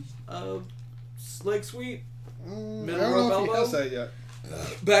to do? Leg sweep? I don't know if he has that yet.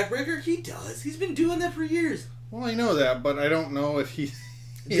 Backbreaker? He does. He's been doing that for years. Well, I know that, but I don't know if he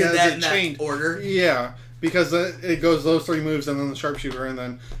Did has that it in chained. that order? Yeah, because it goes those 3 moves and then the sharpshooter and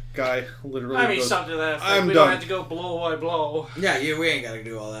then guy literally I mean, goes, something to that effect. I'm we done. don't have to go blow by blow. Yeah, we ain't gotta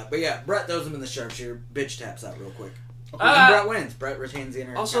do all that. But yeah, Brett throws him in the sharpshooter, bitch taps out real quick. And Brett wins. Brett retains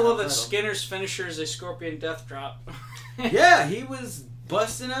the Also love that title. Skinner's finisher is a Scorpion Death Drop. Yeah, he was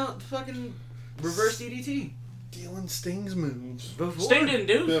busting out the fucking reverse DDT. Stealing Sting's moves. Before. Sting didn't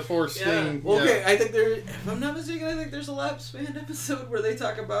do. Before Sting. Yeah. Okay, I think if I'm not mistaken, I think there's a Lap Span episode where they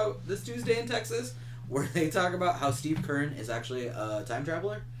talk about this Tuesday in Texas, where they talk about how Steve Kern is actually a time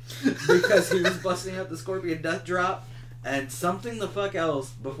traveler because he was busting out the Scorpion Death Drop and something the fuck else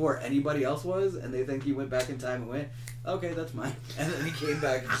before anybody else was, and they think he went back in time and went, okay, that's mine, and then he came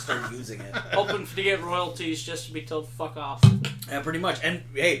back and just started using it. Hoping to get royalties just to be told fuck off. Yeah, pretty much. And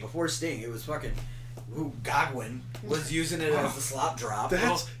hey, before Sting, it was fucking Godwin was using it as the slop drop.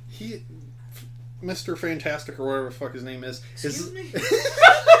 That's he, Mr. Fantastic or whatever the fuck his name is. Excuse me?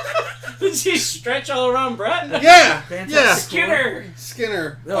 Did he stretch all around Brett? Yeah, Fantastic yeah. Skinner!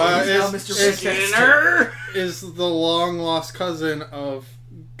 Skinner. No, he's now Mr. Fantastic. Skinner! Is the long lost cousin of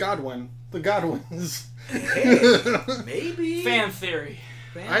Godwin. The Godwins. Hey, maybe. Fan theory.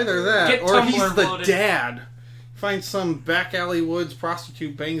 Either that, Get or he's Tumblr the voted. dad. Finds some back alley woods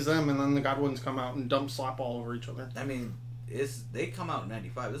prostitute, bangs them, and then the Godwins come out and dump slop all over each other. I mean, they come out in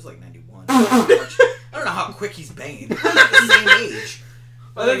 95. This is like 91. I don't know how quick he's banging. They're like the same age.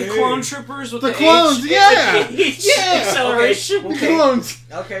 Are they the clone troopers with The the clones, age, yeah! with the age Yeah! acceleration? The clones.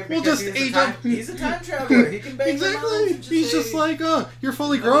 Okay, We'll because just he's age a time, up. he's a time traveler. He can bang them out Exactly. and He's just say, like, you're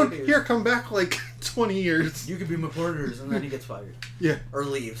fully No, grown. it is. Here, come back like 20 years. you could be my partners, and then he gets fired. Yeah. Or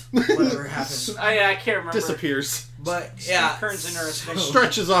leaves. Whatever happens. I can't remember. Disappears. But, Steve yeah. Kern's interesting.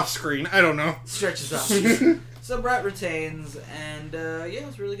 Stretches off screen. I don't know. Stretches out. So Brett retains, and yeah, it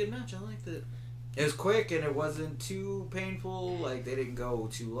was a really good match. I liked it. It was quick, and it wasn't too painful. Like, they didn't go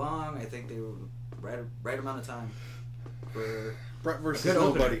too long. I think they were right amount of time for... Brett versus Good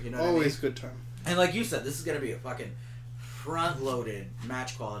opener, nobody. you know what I Always mean? good time. And like you said, this is going to be a fucking front-loaded,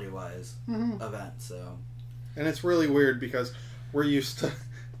 match quality-wise event, so... And it's really weird because we're used to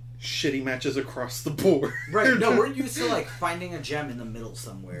shitty matches across the board. Right, no, we're used to, like, finding a gem in the middle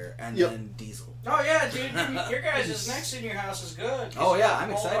somewhere, and Yep. then Diesel. Oh yeah, dude, your guys' next in your house is good. Oh, yeah,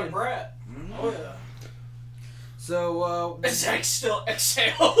 I'm All by excited. Brett. Mhm. Oh yeah. So, Zach still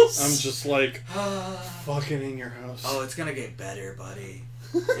exhales. I'm just like, fucking in your house. oh, it's gonna get better, buddy.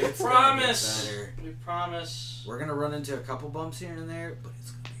 We It's gonna promise. get better. We promise. We're gonna run into a couple bumps here and there, but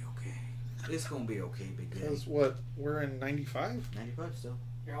it's gonna be okay. It's gonna be okay, big guy. Because what? We're in 95? 95 still.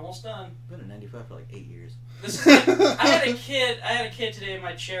 You're almost done. Been in 95 for like 8 years. This is like, I had a kid today in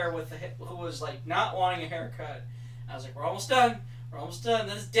my chair with who was like not wanting a haircut. I was like, we're almost done. We're almost done.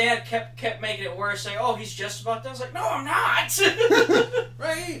 Then his dad kept making it worse, saying, "Oh, he's just about done." I was like, "No, I'm not."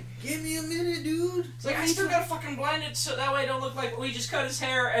 Right? Give me a minute, dude. It's like I still gotta fucking blend it so that way I don't look like we just cut his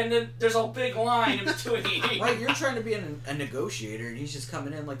hair and then there's a big line in between. Right, you're trying to be a negotiator, and he's just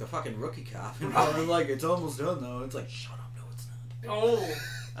coming in like the fucking rookie cop. And I'm like, it's almost done, though. It's like, shut up, no, it's not. Oh,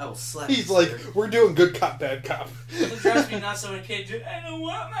 I will slap He's you, like, sir. we're doing good cop, bad cop. it drives me nuts when a kid do. I don't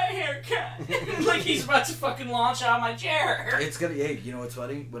want my haircut. Like he's about to fucking launch out of my chair. It's gonna, hey, you know what's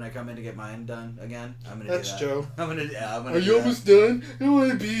funny? When I come in to get mine done again, I'm gonna That's do that. Joe. I'm gonna do Are that. you almost done? I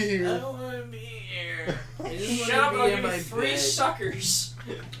want to be I here. don't want to be here. I just Shut up! wanna I'll be in give you my 3 bed. suckers.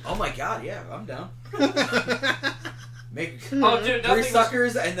 Oh my god, yeah, I'm down. Make Oh, dude, 3 nothing was,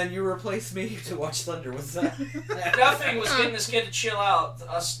 suckers, and then you replace me to watch Thunder. What's that? nothing was getting this kid to chill out.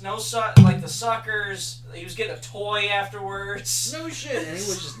 Like the suckers. He was getting a toy afterwards. No shit, and he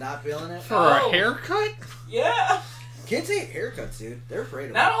was just not feeling it. For Oh. a haircut? Yeah. Kids hate haircuts, dude. They're afraid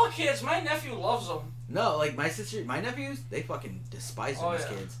of Not them. all kids. My nephew loves them. No, like my nephews, they fucking despise them Oh, as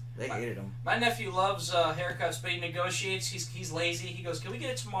yeah. kids. They hated them. My nephew loves haircuts, but he negotiates. He's lazy. He goes, "Can we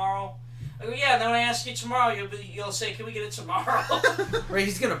get it tomorrow?" I go, "Yeah." And then when I ask you tomorrow, you'll say, "Can we get it tomorrow?" Right,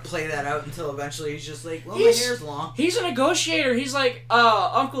 he's gonna play that out until eventually he's just like, well, He's- my hair's long. He's a negotiator. He's like,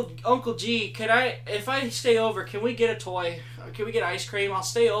 Uncle G, if I stay over, can we get a toy? Can we get ice cream? I'll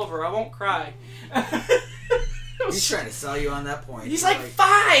stay over. I won't cry. He's trying to sell you on that point. He's like 5.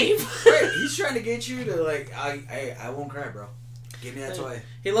 Right, he's trying to get you to like, I won't cry, bro. Give me that toy.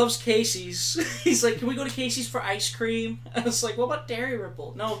 He loves Casey's. He's like, can we go to Casey's for ice cream? I was like, what about Dairy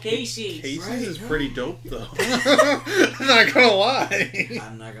Ripple? No, Casey's. Casey's is pretty dope, though. I'm not gonna lie.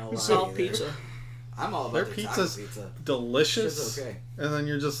 I'm not gonna lie. Salt pizza. I'm all about Their their pizza's pizza. delicious. It's okay. And then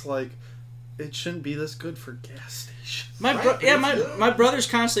you're just like, it shouldn't be this good for gas station. My brother's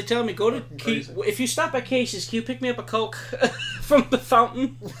constantly telling me, go to if you stop at Casey's, can you pick me up a Coke from the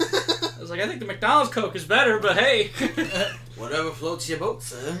fountain? I was like, I think the McDonald's Coke is better, but hey. Whatever floats your boat,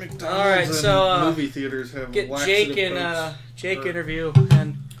 sir. All right, so movie theaters have get laxative Jake and coats. Jake interview,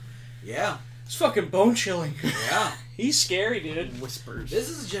 and Yeah. it's fucking bone chilling. Yeah. He's scary, dude. Whispers. This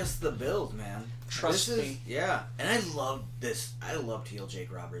is just the build, man. Trust This is- me. Yeah. And I love this. I loved heel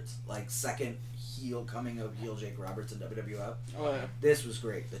Jake Roberts. Like, second heel coming of heel Jake Roberts in WWF. Oh, yeah. This was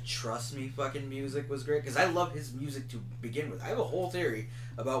great. The Trust Me fucking music was great. Because I love his music to begin with. I have a whole theory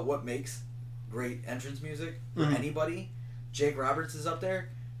about what makes great entrance music for anybody. Jake Roberts is up there.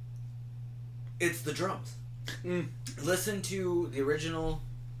 It's the drums. Listen to the original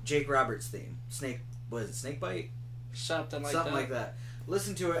Jake Roberts theme. Snakebite? Something Like that.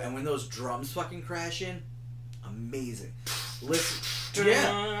 Listen to it, and when those drums fucking crash amazing. Listen to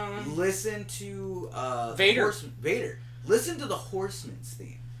Vader. Vader. Listen to the Horseman's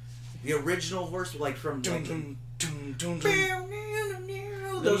theme. The original Horseman, like from Dun, like, dun, dun, dun,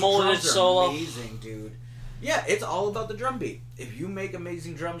 dun. those molded drums are solo. amazing, dude. Yeah, it's all about the drum beat. If you make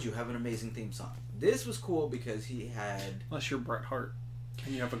amazing drums, you have an amazing theme song. This was cool because he had Unless you're Bret Hart.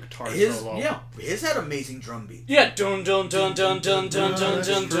 And you have a guitar his solo. had amazing drum beat. Yeah, dun dun dun dun dun dun dun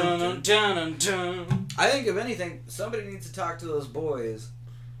dun dun dun dun. I think if anything, somebody needs to talk to those boys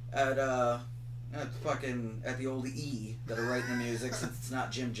at the old E that are writing the music since it's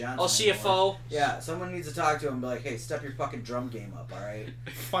not Jim Johnson. Oh, CFO. Yeah, someone needs to talk to him and be like, hey, step your fucking drum game up, alright?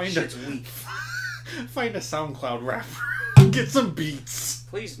 Shit's weak. Find a SoundCloud rapper. Get some beats.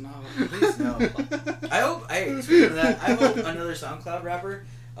 Please no. Please no. Speaking of that, I hope another SoundCloud rapper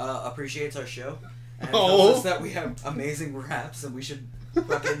appreciates our show and tells us that we have amazing raps and we should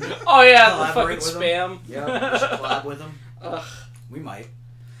fucking Oh yeah, the fucking collaborate with spam. them. Yeah, we should collab with them. Ugh. We might.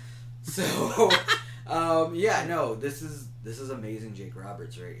 So, this is amazing Jake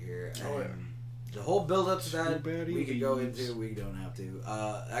Roberts right here. And the whole build up to that we could go into. We don't have to.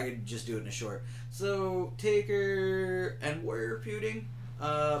 I could just do it in a short. So Taker and Warrior feuding,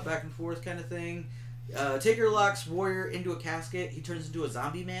 back and forth kind of thing. Taker locks Warrior into a casket. He turns into a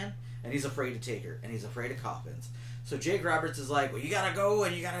zombie man, and he's afraid of Taker, and he's afraid of coffins. So Jake Roberts is like, well, you gotta go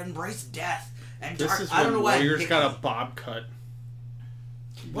and you gotta embrace death. And This is I don't know when why. Warrior's got a bob cut.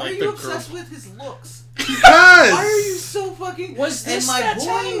 Why Like are the you girl. obsessed with his looks? Because! Why are you so fucking... Was this and my that boy,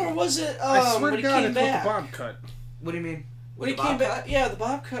 time, or was it I swear when to he God, came it's with back? the bob cut. What do you mean? When he With the came bob back, cut? yeah, the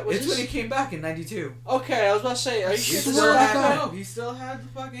bob cut was. It's when he came back in '92. Okay, I was about to say, are you He sure still this is had, that no, guy? he still had the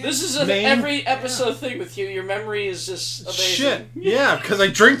fucking... This is an Name- every episode thing with you. Your memory is just amazing. Shit. Yeah, because I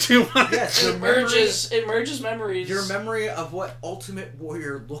drink too much. Yes, It merges memories. Your memory of what Ultimate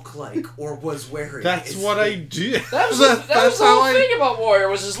Warrior looked like or was wearing. That's is- what I do. That was the whole thing about Warrior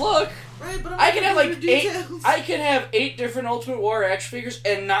was his look. Right, but I can have like details. 8 different Ultimate Warrior action figures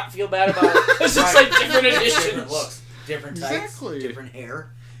and not feel bad about it because it's like different editions. Different looks, different tights, Exactly. different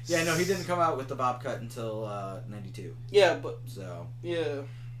hair. Yeah, no, he didn't come out with the bob cut until '92. Yeah, but So,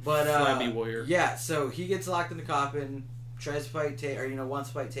 but Flabby Warrior. Yeah, so he gets locked in the coffin, tries to fight wants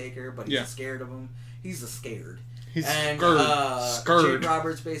to fight Taker, but he's scared of him. He's scared. He's And scared. Jake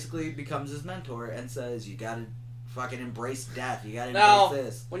Roberts basically becomes his mentor and says, "You gotta fucking embrace death. You gotta now embrace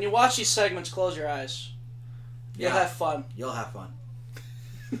this. when you watch these segments, close your eyes. You'll have fun. You'll have fun."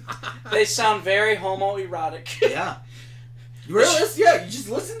 They sound very homoerotic. Yeah. You just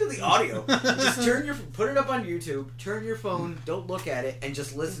listen to the audio. Just put it up on YouTube, turn your phone, don't look at it, and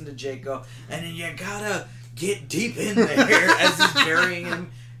just listen to Jake go, and then you gotta get deep in there as he's burying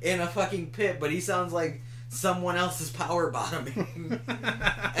him in a fucking pit, but he sounds like someone else is power bottoming.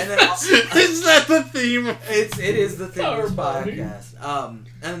 And then Is that the theme? it is the thing of this Power podcast.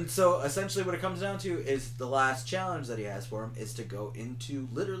 And so essentially what it comes down to is the last challenge that he has for him is to go into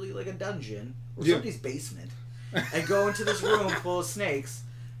literally like a dungeon or somebody's basement and go into this room full of snakes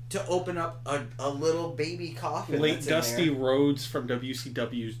to open up a little baby coffin. Late that's in Dusty there. Rhodes from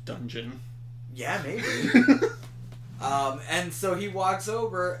WCW's Dungeon. Yeah, maybe. And so he walks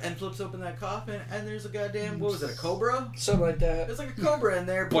over and flips open that coffin, and there's a goddamn, what was it, a cobra? Something like that. There's like a cobra in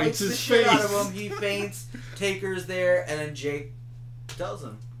there, Bites bites the his shit out of face. him, he faints, Taker's there, and then Jake tells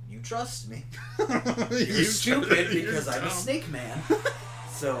him, "You trust me. You're stupid because I'm a snake man.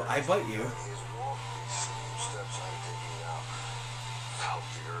 So I bite you."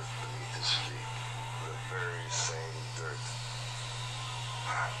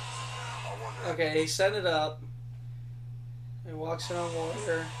 Okay, he set it up. He walks in on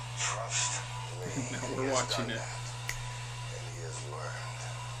Warrior. Trust me. Now we're watching it.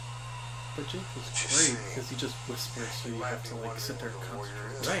 But Jake was great because he just whispers, so you have to like sit there and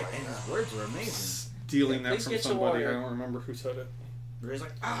concentrate. Right, and his words were amazing. Stealing Yeah, that please from get to somebody, I Warrior. don't remember who said it. Where he's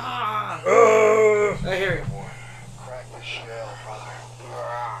like, ah! I hear you. Crack the shell, brother.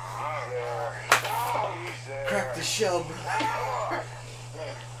 Crack the shell, bro.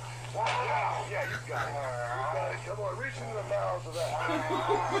 Yeah, you got it. Come on, reach into the mouths of that.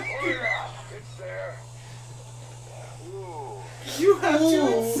 Oh, yeah, it's there. Ooh. You have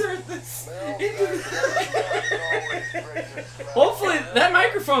to insert this into the... Hopefully, that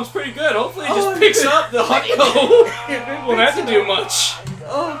microphone's pretty good. Hopefully, it Oh, just picks up the audio. Won't have to do much.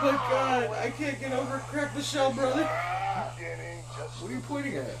 Oh my god, I can't get over Crack the Shell, brother. What are you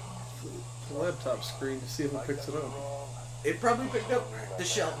pointing at? The laptop screen to see if it picks it up. It probably picked up the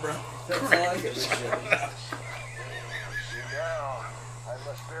shell, bro. That's all I get with shell.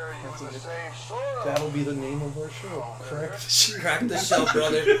 That'll be the name of our show, correct? Crack the Shell,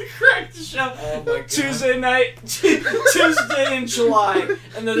 brother. Crack the shell. Oh my god. Tuesday night, Tuesday in July,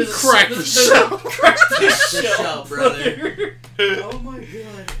 and then there's Crack the shell. Crack the The shell, shell, brother. Oh my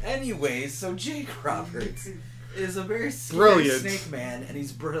god. Anyways, so Jake Roberts is a very scary Brilliant. snake man, and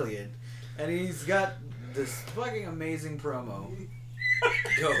he's brilliant. And he's got this fucking amazing promo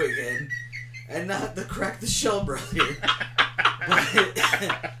going in. And not the Crack the Shell brother. But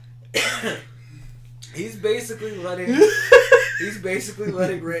he's basically letting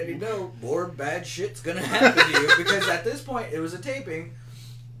Randy know more bad shit's gonna happen to you, because at this point it was a taping.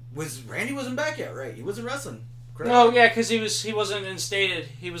 Randy wasn't back yet, right? He wasn't wrestling. Correct? No, yeah, because he wasn't instated.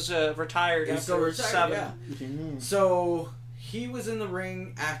 He was retired He was still after retired, 7. yeah. So he was in the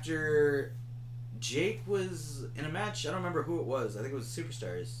ring after Jake was in a match. I don't remember who it was. I think it was a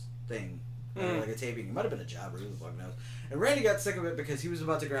Superstars thing. Like a taping. It might have been a jobber. Who the fuck knows? And Randy got sick of it because he was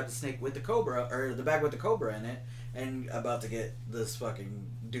about to grab the snake with the cobra, or the bag with the cobra in it, and about to get this fucking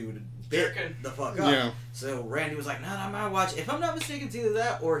dude bit Jerking. the fuck up. Yeah. So Randy was like, "No, I'm gonna watch." If I'm not mistaken, it's either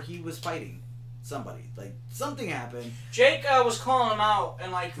that or he was fighting somebody. Like something happened. Jake was calling him out,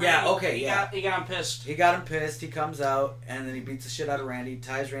 and like Yeah, Randy, okay, yeah. he got him pissed. He got him pissed. He comes out and then he beats the shit out of Randy,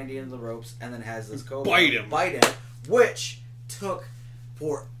 ties Randy into the ropes, and then has this cobra Bite him. which took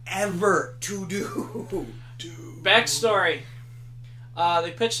forever to do. Backstory: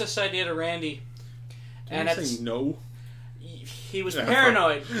 they pitched this idea to Randy, and Did you it's, say no? he was Yeah,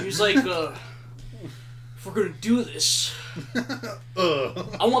 paranoid. He was like, "If we're gonna do this, I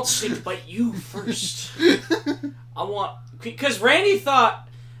want the snake to bite you first. I want," because Randy thought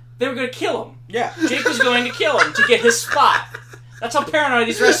they were gonna kill him. Yeah. Jake was going to kill him to get his spot. That's how paranoid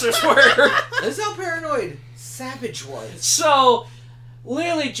these wrestlers were. This is how paranoid Savage was. So,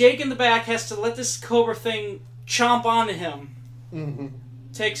 literally, Jake in the back has to let this cobra thing chomp onto him. Mm-hmm.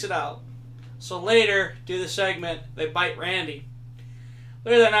 Takes it out. So later, do the segment, they bite Randy.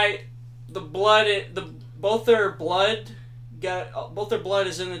 Later that night, both their blood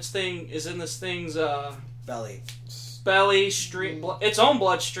is in this thing's belly stream, its own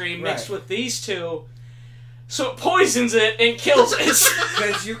bloodstream mixed Right. with these two. So it poisons it and kills it.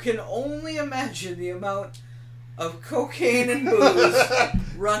 Because you can only imagine the amount of cocaine and booze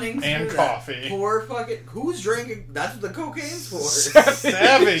running through And that coffee. poor fucking... Who's drinking? That's what the cocaine's for.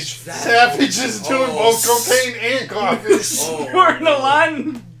 Savage. Savage is doing both cocaine and coffee. Snorting a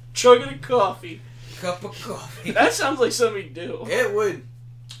line, chugging a coffee. Cup of coffee. That sounds like something you do. It would.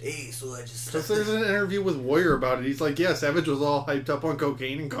 Hey, so I just... Because there's an interview with Warrior about it. He's like, yeah, Savage was all hyped up on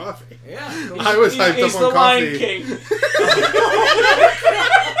cocaine and coffee. Yeah. I was hyped He's up the on Lion coffee. King.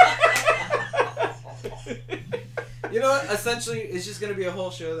 You know what? Essentially, it's just going to be a whole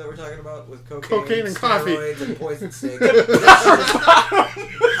show that we're talking about with cocaine and coffee. steroids, and poison snake. Power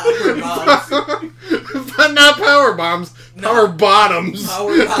bombs. But not power bombs. Power bottoms.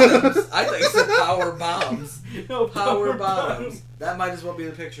 Power bombs. I thought you said power bombs. No, Power bombs. That might as well be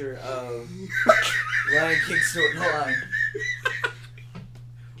the picture of Lion King snorting a line.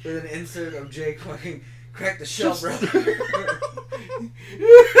 With an insert of Jake fucking Crack the Shell, bro.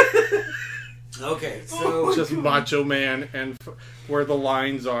 Okay, so... Just Macho Man and where the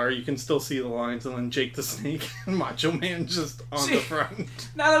lines are, you can still see the lines, and then Jake the Snake and Macho Man just on See, the front.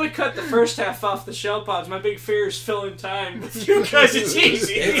 Now that we cut the first half off the shell pods, my big fear is filling time. With you guys, it's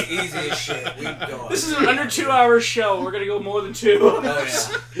easy. It's easy as shit. We can go on. This is an under 2 hour show. We're gonna go more than 2. Oh,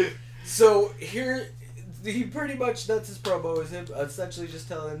 yeah. So here, he pretty much, that's his promo, is him essentially just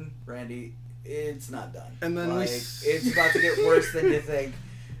telling Randy, it's not done. And then like, it's about to get worse than you think.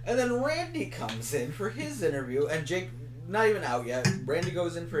 And then Randy comes in for his interview, and Jake, not even out yet, Randy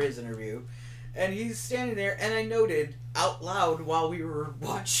goes in for his interview, And he's standing there, and I noted out loud while we were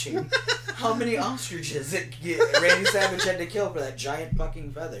watching how many ostriches Randy Savage had to kill for that giant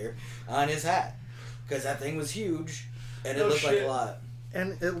fucking feather on his hat. Because that thing was huge, and it looked like a lot.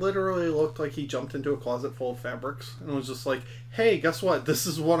 And it literally looked like he jumped into a closet full of fabrics and was just like, "Hey, guess what? This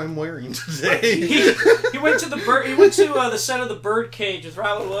is what I'm wearing today." He went to the set of the Birdcage with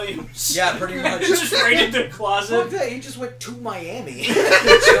Robin Williams. Yeah, pretty much. Just right into the closet. Fuck that, he just went to Miami and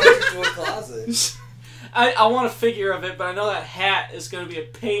jumped into a closet. I want a figure of it, but I know that hat is going to be a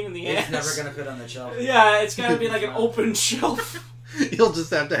pain in the ass. It's never going to fit on the shelf. Yeah, it's got to be like an open shelf. You'll just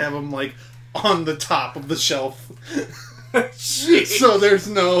have to have him like on the top of the shelf. Jeez. So there's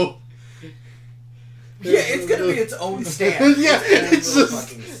no... Yeah, it's going to be its own stand. Yeah, it's little just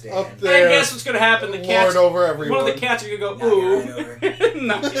fucking stand. up And there. guess what's going to happen? The cats, Lord over everyone. one of the cats are going to Knock go, it ooh, right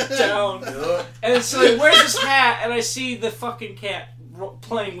knock it down. Ugh. And it's like, where's this hat? And I see the fucking cat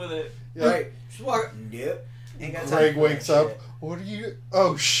playing with it. Yeah. Right. Just walk. Nope. Ain't got time Greg for wakes that up. shit. What are you...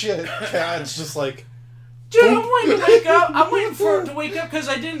 Oh, shit. Cat's just like... Dude, I'm waiting to wake up. I'm waiting for it to wake up because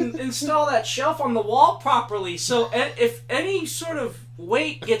I didn't install that shelf on the wall properly. So if any sort of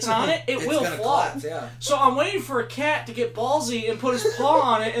weight gets on it, it It's will gonna fall. collapse, yeah. So I'm waiting for a cat to get ballsy and put his paw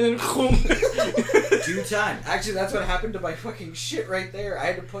on it, and then Due time. Actually, that's what happened to my fucking shit right there. I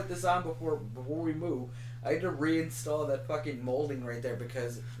had to put this on before we move. I had to reinstall that fucking molding right there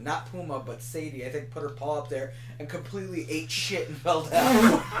because not Puma, but Sadie, I think, put her paw up there and completely ate shit and fell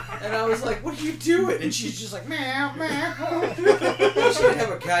down. And I was like, "What are you doing?" And she's just like, "Meow, meow." She didn't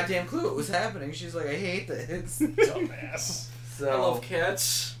have a goddamn clue what was happening. She's like, "I hate this." Dumbass. So I love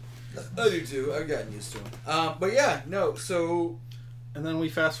cats. I do too. I've gotten used to them. But yeah, no. So And then we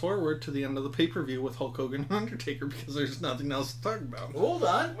fast forward to the end of the pay-per-view with Hulk Hogan and Undertaker because there's nothing else to talk about. hold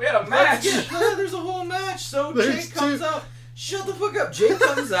on. We had a match. There's a whole match. So There's Jake comes two. out. Shut the fuck up. Jake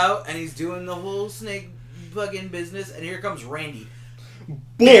comes out and he's doing the whole snake fucking business. And here comes Randy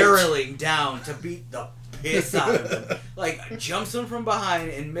barreling down to beat the piss out of him. Like, jumps him from behind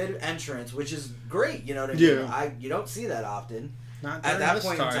in mid-entrance, which is great. You know what I mean? Yeah. You don't see that often. Not At during that this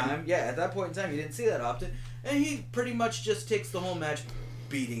point time. in time, yeah, at that point in time, you didn't see that often. And he pretty much just takes the whole match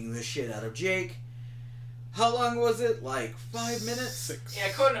beating the shit out of Jake. How long was it? Like 5 minutes? 6. Yeah,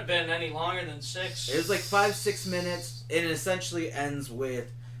 it couldn't have been any longer than 6. It was like 5-6 minutes, and it essentially ends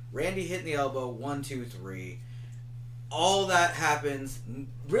with Randy hitting the elbow, 1, 2, 3. All that happens.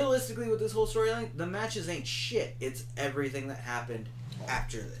 Realistically, with this whole storyline, the matches ain't shit. It's everything that happened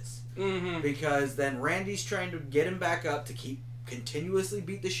after this. Mm-hmm. Because then Randy's trying to get him back up to continuously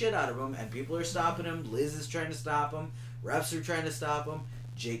beat the shit out of him, and people are stopping him. Liz is trying to stop him. Refs are trying to stop him.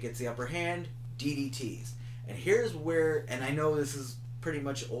 Jake gets the upper hand. DDTs. And here's where, and I know this is pretty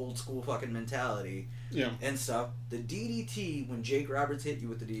much old school fucking mentality Yeah. and stuff. The DDT, when Jake Roberts hit you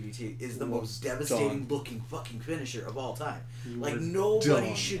with the DDT, is the Was most devastating done. looking fucking finisher of all time. You Like, were nobody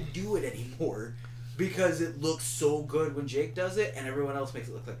done. should do it anymore because it looks so good when Jake does it, and everyone else makes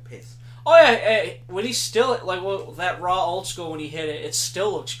it look like piss. Oh yeah, when he's still like that Raw old school when he hit it, it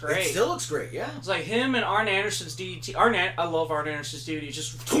still looks great. It still looks great, yeah. It's like him and Arn Anderson's DDT. I love Arn Anderson's DDT.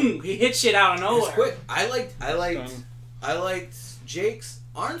 Just boom, he hits shit out of nowhere. It's quick. I Done. liked Jake's.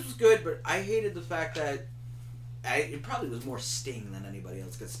 Arn's was good, but I hated the fact that it probably was more Sting than anybody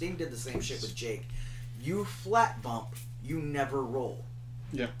else because Sting did the same shit with Jake. You flat bump, you never roll.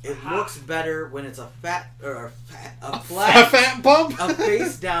 Yeah. It looks better when it's a flat, A fat bump? a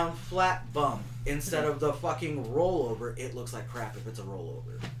face down flat bump instead of the fucking rollover. It looks like crap if it's a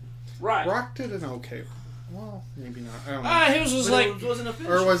rollover. Right. Rock did an okay. Well, maybe not. I don't know. His was But like it wasn't a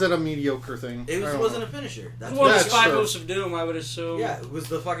finisher. Or was it a mediocre thing? It I don't wasn't know. a finisher. That's one of That's his 5 true. moves of doom, I would assume. Yeah, it was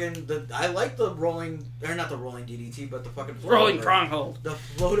the fucking. I like the rolling, or not the rolling DDT, but the fucking float Rolling over. pronghold. The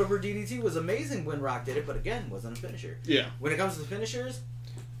float over DDT was amazing when Rock did it, but again, wasn't a finisher. Yeah. When it comes to finishers,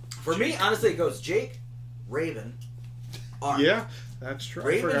 for me, honestly, it goes Jake, Raven, Arn. Yeah, that's true. I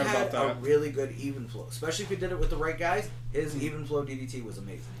Raven forgot had about a that. really good even flow, especially if he did it with the right guys. His even flow DDT was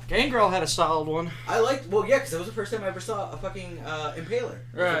amazing. Gangrel had a solid one. I liked, well, yeah, because that was the first time I ever saw a fucking impaler.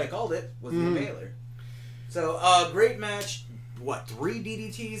 That's what Right. they called it, was Mhm. the impaler. So, great match. What, 3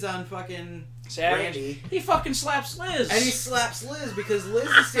 DDTs on fucking Savage. Randy? He fucking slaps Liz. And he slaps Liz because Liz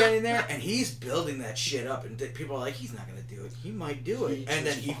is standing there and he's building that shit up. And people are like, he's not going to do it. He might do it. He and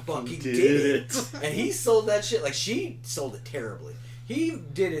then just he fucking fucking did did it. And he sold that shit. Like, she sold it terribly. He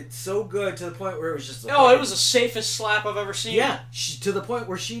did it so good to the point where it was just like... Oh, it was the safest slap I've ever seen. Yeah, to the point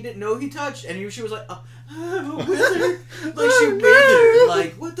where she didn't know he touched, and she was like, I'm a wizard. Like, she withered.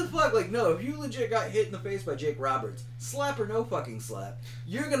 Like, what the fuck? Like, no, if you legit got hit in the face by Jake Roberts, slap or no fucking slap,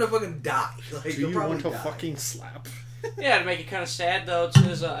 you're gonna fucking die. Like, Do you'll you probably want to die. fucking slap? Yeah, to make it kind of sad though,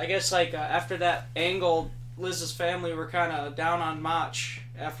 because I guess like after that angle, Liz's family were kind of down on Mach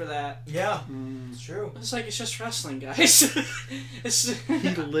after that. Yeah, it's true. It's like, it's just wrestling, guys. He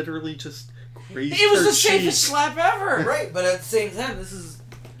literally just grazed It was her the cheek. safest slap ever. Right, but at the same time, this is,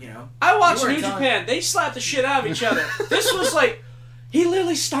 I watched You New weren't telling- Japan. They slapped the shit out of each other. This was like, he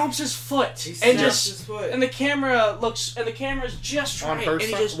literally stomps his foot He and snaps just, his foot. and the camera looks, and the camera's just On right, her and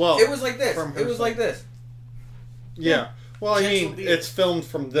he side? just, Well, It was like this. from her It was side. like this. Yeah. Well, I Gentle mean, beard. it's filmed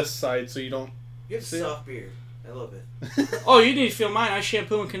from this side, so you don't... You have a See? soft beard. I love it. oh, you need to feel mine. I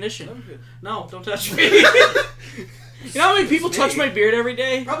shampoo and condition. No, don't touch me. You know how many people It's touch me. my beard every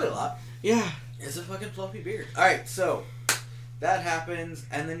day? Probably a lot. Yeah. It's a fucking fluffy beard. Alright, so that happens,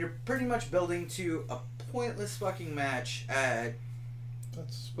 and then you're pretty much building to a pointless fucking match at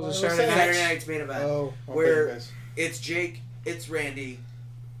That's Was it what I Saturday saying. night? Saturday night's main event. Oh, okay, Where- guys. It's Jake, it's Randy.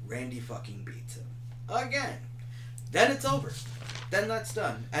 Randy fucking beats him. Again. Then it's over. Then that's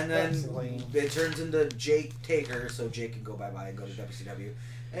done. And then That's lame. it turns into Jake Taker, so Jake can go bye-bye and go to WCW,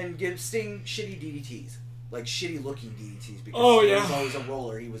 and give Sting shitty DDTs. Like, shitty looking DDTs, because Oh, he yeah. was always a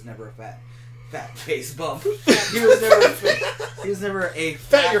roller. He was never a fat face bump. he was never a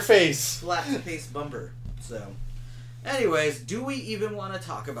Fat your face! flat face bumper. So, anyways, do we even want to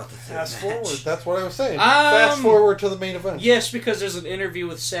talk about the third Fast match? forward. That's what I was saying. Um, Fast forward to the main event. Yes, because there's an interview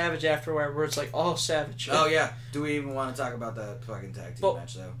with Savage afterward where it's like, oh, Savage. Oh yeah. Do we even want to talk about the fucking tag team But-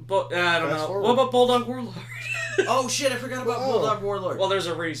 match though? But I don't Fast know. forward. What about Bulldog Warlord? Oh shit! I forgot about Whoa. Bulldog Warlord. Well, there's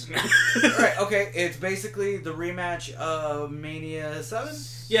a reason. Right. Okay. It's basically the rematch of Mania 7,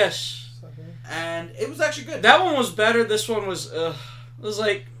 Yes. and it was actually good. That one was better. This one was, it was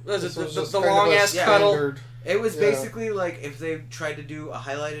like, was This it was the just kind long of a ass cuddle? standard- It was Yeah. basically like if they tried to do a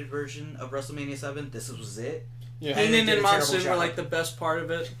highlighted version of WrestleMania 7. This was it. Yeah. And And they then did a and terrible Monsoon were job. like the best part of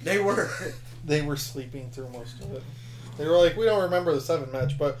it. They were. They were sleeping through most of it. They were like, we don't remember the 7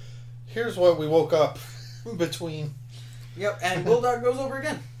 match, but here's what we woke up between. Yep. And Bulldog goes over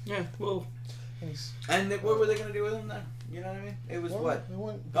again. Yeah, well, And what were they gonna do with him then? You know what I mean? It was what? It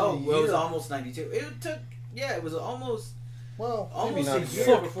went Oh, a well, it was year. almost 92. It took. Yeah, it was almost Well, maybe almost not a a year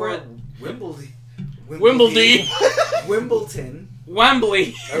Fuck, before Brett. Wimbledon. Wimbledon. Wimbledon.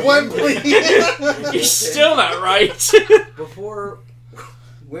 Wembley. Wembley. You're still not right. Before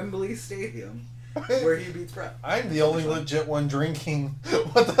Wembley Stadium, where he beats Brett. I'm the only legit one drinking.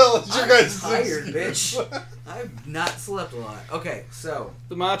 What the hell is your guys' tired, excuse? bitch. I've not slept a lot. Okay, so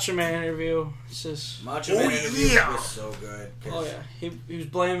The Macho Man interview. It's just, Macho Man interview yeah. was so good. 'cause oh yeah, he was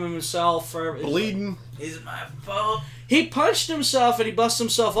blaming himself for everything. Bleeding. It's my fault. He punched himself and he busted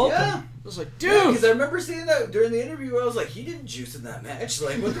himself open. Yeah. I was like, Dude, dude. because I remember seeing that during the interview. I was like, he didn't juice in that match.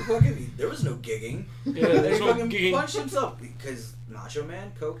 Like, what the fuck? There was no gigging. Yeah, He there's no fucking gigging. punched himself because Macho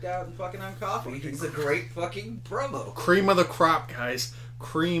Man coked out and fucking on coffee. He's a great fucking promo. Cream of the crop, guys.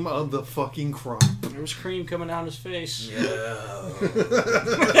 Cream of the fucking crop. There was cream coming down his face. Yeah.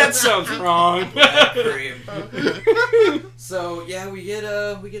 That sounds wrong. Cream. So yeah, we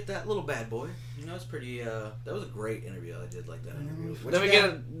get that little bad boy. You know, it's pretty. That was a great interview. I did like that interview. What Then we you get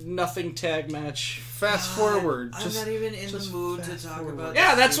got? a nothing tag match. Fast forward. I'm just not even in the just mood to fast talk forward. about.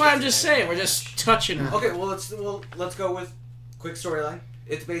 Yeah, the that's why I'm stupid just tag saying. We're match. just touching it. Okay, let's go with quick storyline.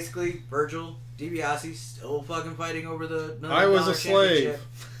 It's basically Virgil DiBiase still fucking fighting over the. I was a $1,000,000 slave. championship.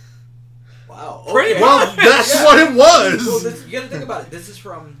 Wow. Pretty okay. Well, that's Yeah. what it Well, was. this, you gotta think about it. This is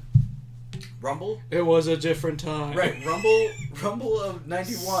from Rumble, It was a different time. right? Rumble of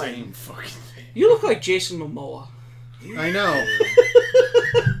 '91. Same fucking thing. You look like Jason Momoa. I know.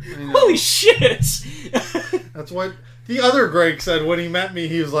 I know. Holy shit! That's what the other Greg said when he met me.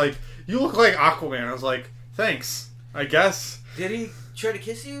 He was like, "You look like Aquaman." I was like, "Thanks, I guess." Did he try to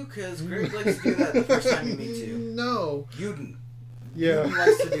kiss you? Because Greg likes to do that the first time you meet you. No. Uden. Yeah. Uden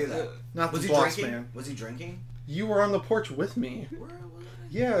likes to do that. Not Was the he boss drinking? man. Was he drinking? You were on the porch with me. Where was I?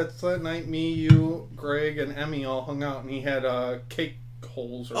 Yeah, it's that night me, you, Greg, and Emmy all hung out, and he had cake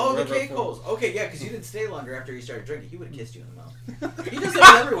holes. Or Oh, the whatever cake for- holes. Okay, yeah, because you didn't stay longer after you started drinking. He would have kissed you in the mouth. He does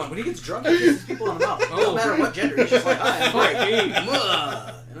that with everyone. When he gets drunk, he kisses people in the mouth. Oh. No matter what gender. He's just like, hi, I'm Fuck Greg. me.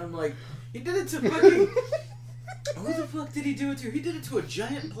 Mwah. And I'm like, he did it to fucking... Who the fuck did he do it to? He did it to a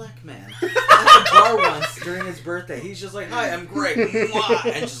giant black man at the bar once during his birthday. He's just like, hi, I'm Greg. Mwah,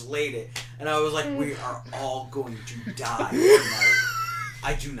 and just laid it. And I was like, we are all going to die tonight.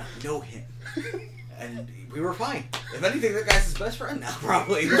 I do not know him. And we were fine. If anything, that guy's his best friend now,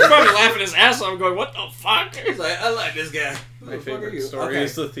 probably. He's probably laughing his ass off, going, "What the fuck?" He's like, I like this guy. My favorite story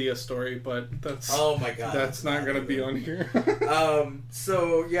is the Thea story, but that's Oh my god. that's not gonna be on here.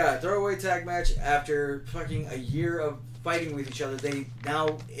 So yeah, throwaway tag match after fucking a year of fighting with each other. They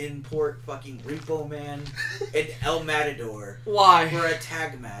now import fucking Repo Man and El Matador Why? for a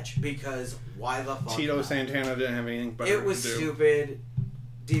tag match because why the fuck? Tito not? Santana didn't have anything better It was to do. stupid.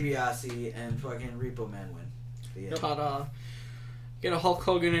 DiBiase and fucking Repo Man win. The end. Ta-da. Get a Hulk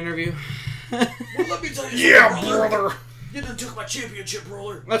Hogan interview. Well, let me tell you Yeah, something, brother. brother. You done took my championship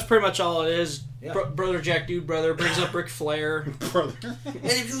roller. That's pretty much all it is. Yeah. Brother Jack Dude Brother brings up Ric Flair. Brother. And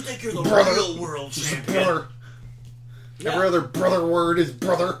if you think you're the Brother. real world champion, Brother. yeah, Every other brother word is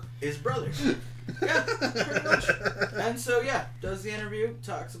brother. is brother. Yeah, pretty much. And so yeah, does the interview,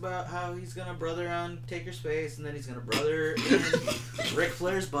 talks about how he's gonna brother on Taker's face, and then he's gonna brother in Ric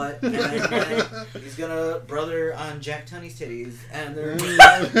Flair's butt, and then he's gonna brother on Jack Tunney's titties, and they're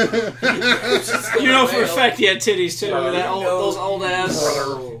You know for a fact he had titties too. Those old ass.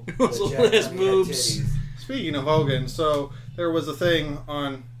 Those The old Jack ass Tunney had boobs. titties. Speaking of Hogan, so there was a thing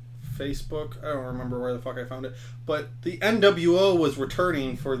on Facebook. I don't remember where the fuck I found it, but the NWO was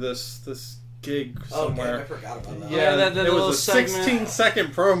returning for this gig Oh, damn, I somewhere. forgot about that. Yeah, that it little was a segment. 16-second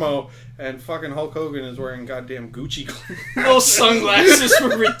promo, and fucking Hulk Hogan is wearing goddamn Gucci clothes. Those sunglasses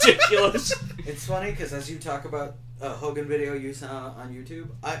were ridiculous. It's funny because as you talk about a Hogan video you saw on YouTube,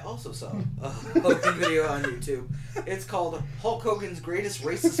 I also saw a Hogan video on YouTube. It's called Hulk Hogan's Greatest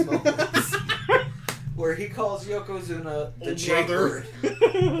Racist Moments, where he calls Yokozuna the Oh, J brother.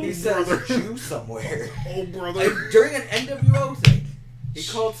 word. He says Brother. Jew somewhere. Oh, brother. Like, during an NWO thing, he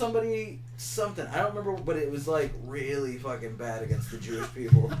called somebody something. I don't remember, but it was like really fucking bad against the Jewish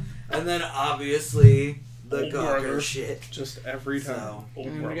people. And then obviously the Oh, Gawker brother. shit. Just every time. So- Oh,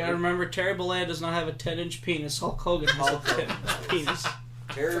 And we brother. gotta remember, Terry Bollea does not have a 10-inch penis. Hulk Hogan has a Hulk 10-inch penis.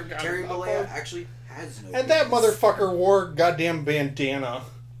 Terry about Bollea that. actually has no And that penis. motherfucker wore goddamn bandana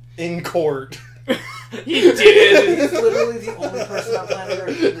in court. He did. He's literally the only person on planet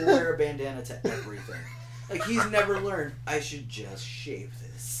Earth who will wear a bandana to everything. Like, he's never learned, I should just shave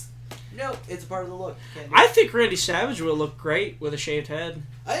this. No, it's part of the look. Can't do I it. think Randy Savage would look great with a shaved head.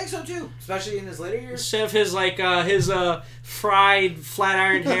 I think so too, especially in his later years. Instead of his fried flat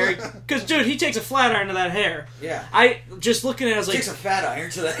iron hair. Because dude, he takes a flat iron to that hair. Yeah. I just looking at it, I was like, Takes a fat iron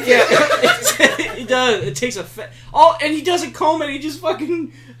to that. yeah, it does. It takes a and he doesn't comb it. He just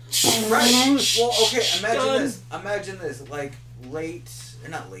fucking. Right. Well, okay, Done. Imagine this. Like, early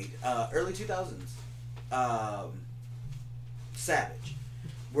 2000s. Savage.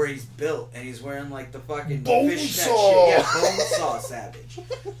 Where he's built and he's wearing like the fucking Bone fishnet saw. shit. Yeah, bone saw Savage.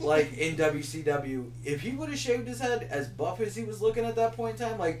 Like in WCW, if he would have shaved his head as buff as he was looking at that point in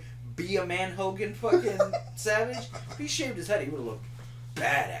time, like be a man Hogan fucking Savage, if he shaved his head, he would have looked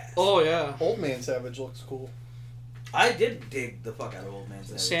badass. Oh yeah, Old Man Savage looks cool. I did dig the fuck out of Old Man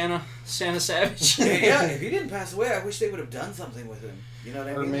Savage. Santa Savage. Yeah, if he didn't pass away, I wish they would have done something with him. You know what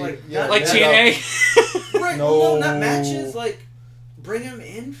I Or mean? maybe- Like, yeah, not- Like Yeah. TNA. Right, No. well, no, not matches. Like, bring him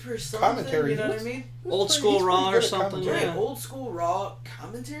in for something. Commentary. You know what I mean? Old school Raw or something. commentary. Right, Yeah. old school Raw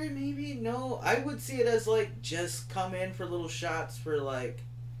commentary, maybe? No, I would see it as like just come in for little shots for like.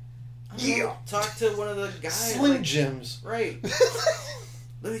 I don't know, talk to one of the guys. Slim like, Jims. right.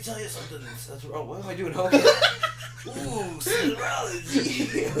 Let me tell you something. That's wrong. What am I doing, Hogan? Ooh, Slim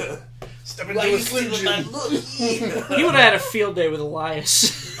Rollins. Yeah. Step Why into you a Slim stealing my Jim. look? Yeah. He would have had a field day with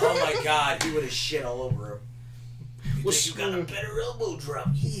Elias. Oh my God, he would have shit all over him. You Was- think you got a better elbow drop?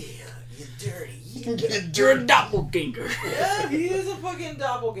 Yeah, you're dirty. You're a doppelganger. Yeah, he is a fucking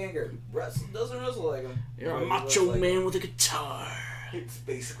doppelganger. Doesn't wrestle like him. You're a He macho wrestles like man him. with a guitar. It's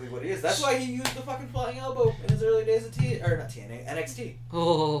basically what he is. That's why he used the fucking flying elbow in his early days of NXT.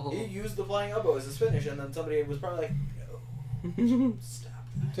 Oh. He used the flying elbow as his finish, and then somebody was probably like, no, stop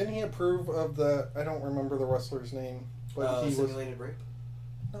that. Didn't he approve of the? I don't remember the wrestler's name, but he was. Simulated rape.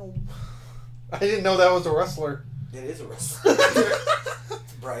 No, I didn't know that was a wrestler. It is a wrestler.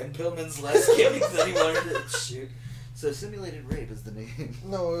 Brian Pillman's last gimmick that he wanted to shoot. So simulated rape is the name.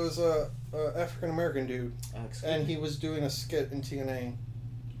 No, it was a African American dude, Alex and he was doing a skit in TNA.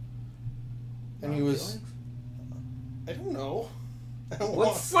 And he Ron was. Billings? I don't know. I don't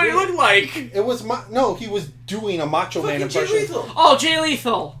What's- What do you look like? It was no. He was doing a Macho Man Fucking Jay impression. Lethal. Oh, Jay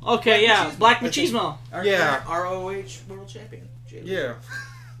Lethal. Okay, Black yeah. Machismo. Black Machismo. Our Yeah. ROH World Champion. Jay Lethal. Yeah.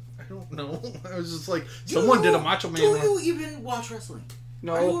 I don't know. I was just like, someone did a Macho Man. Do you even watch wrestling?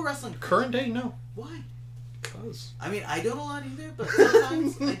 Are you a No. wrestling fan? Current day, no. Why? Cause I mean, I don't a lot either, but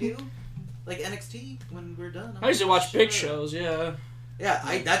sometimes I do. Like NXT when we're done. I used to watch big Sure. shows, yeah.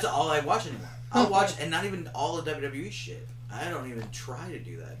 Yeah, that's all I watch anymore. I'll watch, and not even all the WWE shit. I don't even try to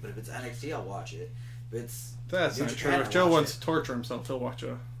do that. But if it's NXT, I'll watch it. If it's That's New not Japan, true. If I'll Joe watch wants it. to torture himself, he'll watch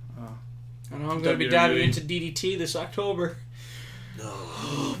a. I know I'm going to be WWE. diving into DDT this October.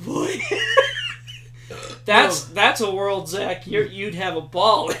 Oh Boy. That's a world, Zach. You'd have a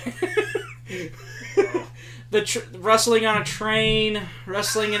ball. Wrestling on a train,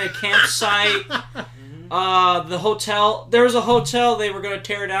 wrestling in a campsite. The hotel. There was a hotel they were going to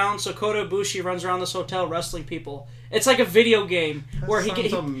tear down, so Kota Ibushi runs around this hotel wrestling people. It's like a video game where he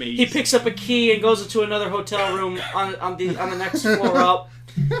picks up a key and goes into another hotel room on the next floor up.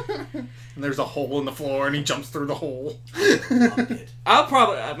 And there's a hole in the floor, and he jumps through the hole. Loved it. I'll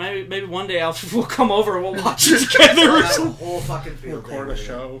probably maybe one day we'll come over and we'll watch it together. I'll Or have a something. whole fucking field Record day a with it.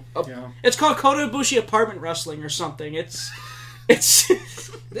 show. Yeah. It's called Kota Ibushi Apartment Wrestling or something. It's. This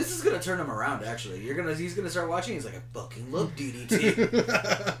is gonna turn him around. Actually, he's gonna start watching. He's like, I fucking love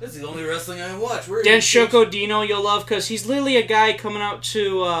DDT. This is the only wrestling I watch. Dan Shoko Dino you'll love because he's literally a guy coming out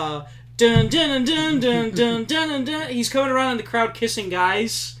to dun dun dun dun dun dun dun dun. He's coming around in the crowd kissing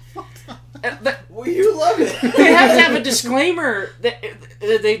guys. Well, you love it. They have to have a disclaimer.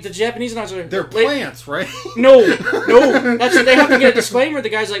 The Japanese announcer. They're plants, right? No. That's they have to get a disclaimer. The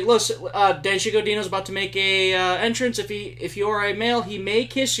guy's like, look, Danshigo Dino's about to make a entrance. If you are a male, he may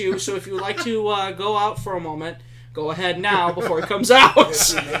kiss you. So if you would like to go out for a moment, go ahead now before he comes out.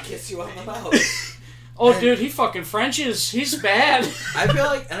 He may kiss you on the mouth. Oh, dude, he fucking Frenches. He's bad. I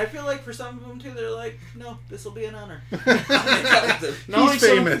feel like for some of them too, they're like, no, this will be an honor. No, He's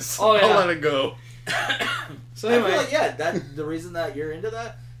famous. Oh yeah. I'll let it go. So I anyway, feel like that the reason that you're into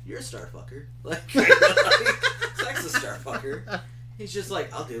that, you're a star fucker. Like, Zach's a star fucker. He's just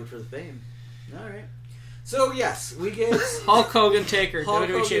like, I'll do it for the fame. All right. So yes, we get Hulk Hogan, Taker, Hulk WWE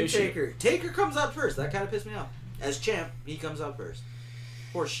Hogan, Championship. Taker. Taker comes out first. That kind of pissed me off. As champ, he comes out first.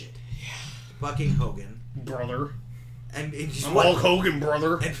 Horse shit. Fucking Hogan. Brother. And he's I'm white. Hulk Hogan,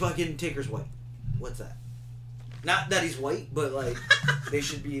 brother. And fucking Taker's white. What's that? Not that he's white, but like they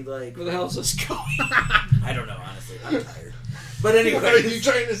should be like. Where the hell is this going? I don't know, honestly. I'm tired. But Are anyway, you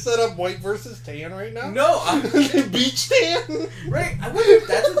trying to set up white versus tan right now? no, I'm Beach tan? right. I wonder if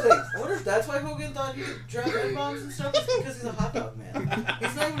that's the thing. I wonder if that's why Hogan thought he could drop N-bombs and stuff. It's because he's a hot dog man.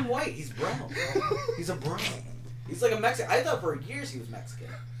 He's not even white. He's brown. He's a brown. He's like a Mexican. I thought for years he was Mexican.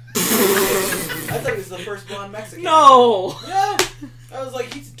 I thought he was the first blonde Mexican. No! Yeah. I was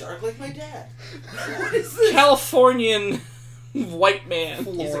like, he's dark like my dad. What is this? Californian white man. He's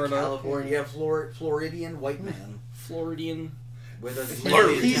a Florida. California, Floridian white man. Floridian. With a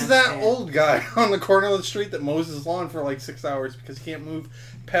really He's intense that tan. old guy on the corner of the street that mows his lawn for like 6 hours because he can't move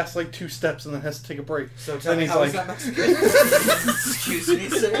past like 2 steps and then has to take a break. So tell Then me he's how like- he's not Mexican. Excuse me,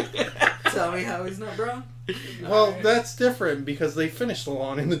 sir. Tell me how he's not brown. Well, that's different because they finished the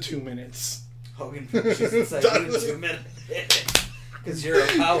lawn in the 2 minutes. Hogan finishes inside you in 2 minutes. Because you're a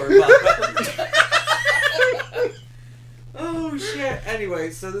power bottom. Oh shit.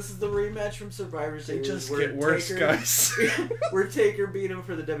 Anyway, so this is the rematch from Survivor They Series. just where get worse, Taker- guys. where Taker beat him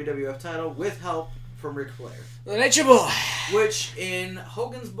for the WWF title with help from Ric Flair. The Nature Boy. Which in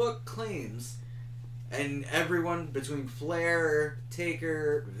Hogan's book claims, and everyone between Flair,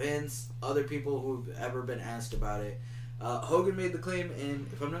 Taker, Vince, other people who've ever been asked about it, Hogan made the claim in,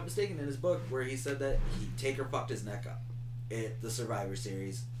 if I'm not mistaken, in his book where he said that Taker fucked his neck up at the Survivor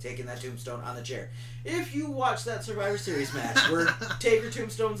Series, taking that tombstone on the chair. If you watch that Survivor Series match where Taker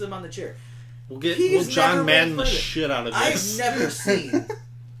tombstones him on the chair, We'll He's John never Madden the been further. shit out of I've this. never seen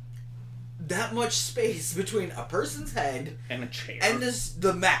that much space between a person's head And a chair. and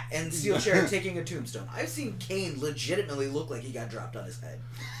the mat and steel chair taking a tombstone. I've seen Kane legitimately look like he got dropped on his head.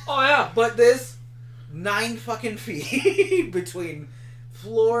 Oh, yeah. But this 9 fucking feet between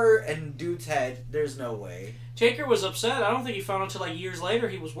floor and dude's head, there's no way. Taker was upset. I don't think he found out until like years later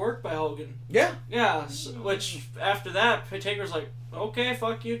he was worked by Hogan. Yeah. Yeah, which after that, Taker's like, okay,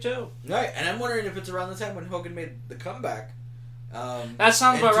 fuck you too. Right, and I'm wondering if it's around the time when Hogan made the comeback. That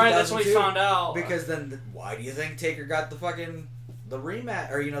sounds in about right. That's when he 2002. found out. Because then, why do you think Taker got the rematch,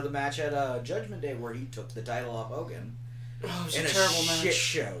 or the match at Judgment Day where he took the title off Hogan Oh, it was in a a terrible shit match.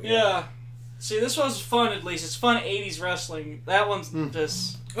 show? Yeah. See, this was fun at least. It's fun 80s wrestling. That one's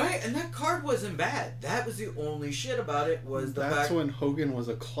just... Right, and that card wasn't bad. That was the only shit about it was the That's fact. when Hogan was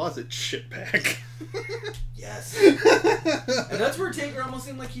a closet shitbag. Yes. And that's where Taker almost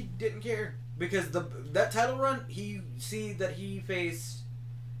seemed like he didn't care. Because that title run, he faced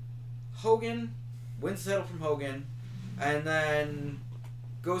Hogan, wins the title from Hogan, and then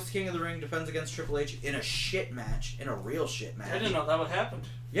goes to King of the Ring, defends against Triple H in a shit match, in a real shit match. I didn't know that would happen.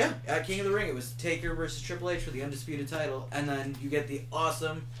 Yeah, at King of the Ring, it was Taker versus Triple H for the undisputed title, and then you get the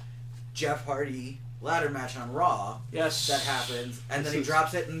awesome Jeff Hardy ladder match on Raw. Yes. That happens, and then he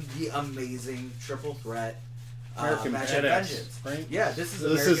drops it in the amazing triple threat American match at Badass, Vengeance. right? Yeah, this is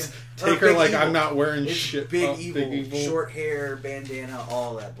This American, is or Taker Big like, Evil. I'm not wearing It's shit. Big Evil, Big Evil. short hair, bandana,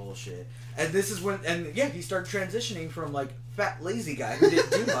 all that bullshit. And this is when, and yeah, he started transitioning from like fat lazy guy who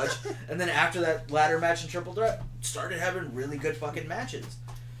didn't do much, and then after that ladder match and triple threat, started having really good fucking matches.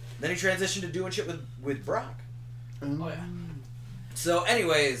 Then he transitioned to doing shit with Brock. Oh yeah. So,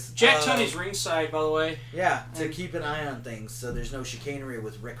 anyways, Jack Tunney's ringside, by the way. yeah, to keep an eye on things, so there's no chicanery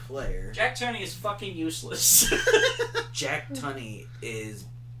with Ric Flair. Jack Tunney is fucking useless. Jack Tunney is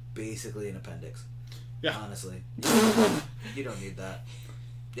basically an appendix. Yeah. Honestly, you don't need that.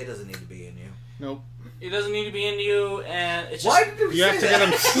 It doesn't need to be in you. Nope. It doesn't need to be into you, and it's just... Why did you You have to get him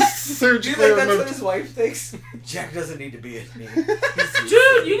Do you surgically think that's what removed. his wife thinks? Jack doesn't need to be in me.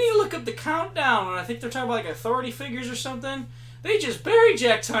 Dude, you need to look up the countdown, and I think they're talking about like authority figures or something. They just buried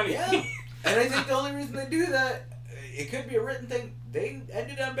Jack Tunney. Yeah. And I think the only reason they do that, it could be a written thing, they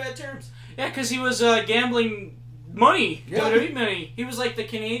ended on bad terms. Yeah, because he was gambling money, Yeah. WWE money. He was like the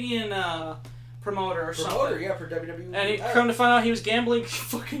Canadian promoter or something. Yeah, for WWE. And he come to find out he was gambling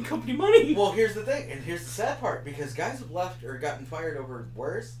fucking company money. Well, here's the thing, and here's the sad part, because guys have left or gotten fired over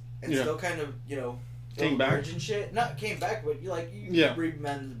worse, and Yeah. still kind of, you know, Came build back. bridge and shit. Not came back, but you Yeah.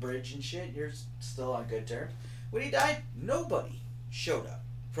 remend the bridge and shit. You're still on good terms. When he died, nobody showed up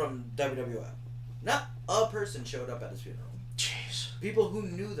from WWF. Not a person showed up at his funeral. Jeez. People who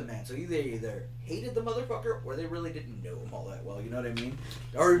knew the man, so either hated the motherfucker or they really didn't know him all that well. You know what I mean?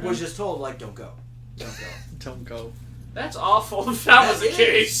 Or was just told like, don't go. Don't go. That's awful if that was the That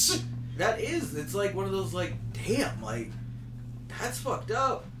is. case. That is. It's like one of those like, damn, like that's fucked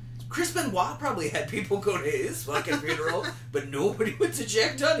up. Chris Benoit probably had people go to his fucking funeral, but nobody went to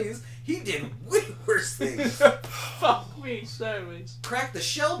Jack Tunney's. He did way worse things. Fuck me sideways. Crack the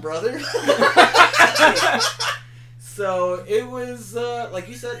shell, brother. So it was, like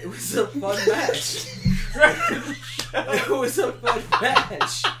you said, it was a fun match. It was a fun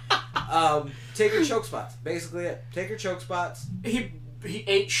match. Taker choke spots. Basically it. Taker choke spots. He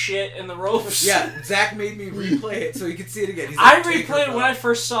ate shit in the ropes. Yeah, Zach made me replay it so he could see it again. He's I like, Taker replayed it when fell. I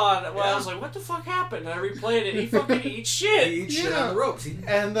first saw it. Well, I Yeah. was like, what the fuck happened? And I replayed it. He fucking eats shit. He eats shit Yeah. on the ropes. And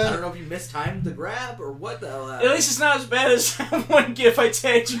I then don't know if you mistimed the grab or what the hell At happened. least it's not as bad as that one gif I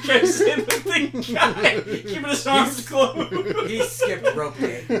tagged you guys in with the guy keeping his arms closed. He skipped rope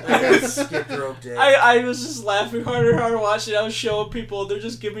day. He skipped rope day. I was just laughing harder and harder watching it. I was showing people, they're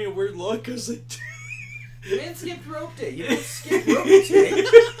just giving me a weird look. I was like, You didn't skip rope day. You didn't skip rope day.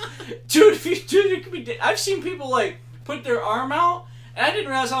 dude, it could be. I've seen people like put their arm out, and I didn't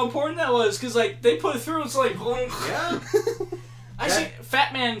realize how important that was because like they put it through. It's like, Yeah. I see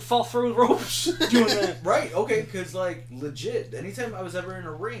fat man fall through ropes doing that. Right, okay, because, like, legit, anytime I was ever in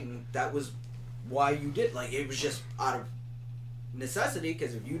a ring, that was why you did. Like, it was just out of necessity,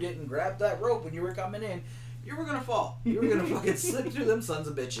 because if you didn't grab that rope when you were coming in, you were gonna fall. You were gonna fucking slip through them sons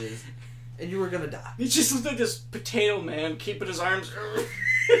of bitches, and you were gonna die. He just looked like this potato man keeping his arms.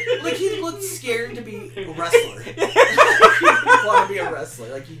 Like, he looked scared to be a wrestler. He didn't want to be a wrestler.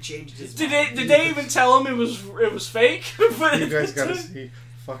 Like, he changed his mind. Did they even tell him it was fake? But you guys gotta see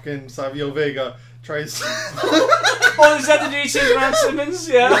fucking Savio Vega tries. Oh, is that the DDT Ron Simmons?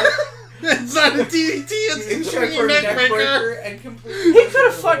 Yeah. It's not a DDT. It's He a tried for a neck neck breaker. breaker and completely... He could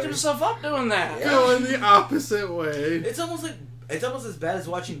have fucked himself up doing that. Yeah. Going the opposite way. It's almost as bad as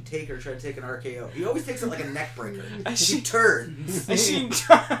watching Taker try to take an RKO. He always takes it like a neck breaker. He turns. I seen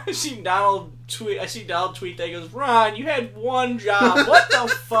Donald tweet. I see Donald tweet that he goes, "Ron, you had one job. What the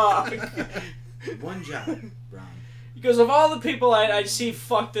fuck?" One job, Ron. He goes, "Of all the people I'd see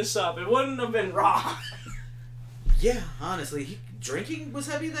fuck this up, it wouldn't have been Ron." Yeah, honestly, drinking was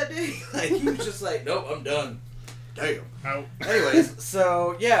heavy that day. Like, he was just like, nope, I'm done. Damn. Out. Anyways,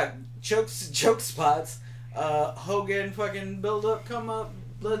 so yeah, choke spots. Hogan fucking build up, come up.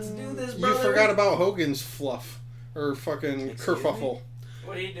 Let's do this, brother. You forgot about Hogan's fluff or fucking Excuse me? kerfuffle.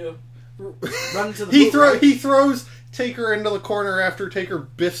 What do you do? Run to the boot, right? He throws Taker into the corner after Taker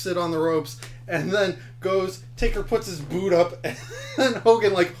biffs it on the ropes, and then goes. Taker puts his boot up, and then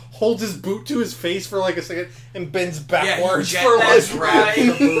Hogan like holds his boot to his face for like a second and bends backwards yeah, for that's like right.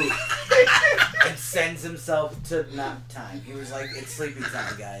 The boot. And sends himself to nap time. He was like, it's sleeping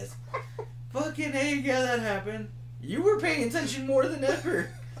time, guys. Fucking A, yeah, that happened. You were paying attention more than ever.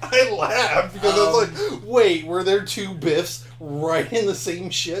 I laughed because I was like, wait, were there two biffs right in the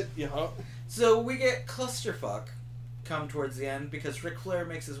same shit? Yeah. So we get clusterfuck come towards the end because Ric Flair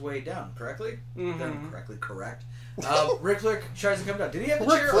makes his way down, correctly? Mhm. Done correctly, correct. Ric Flair tries to come down. Did he have the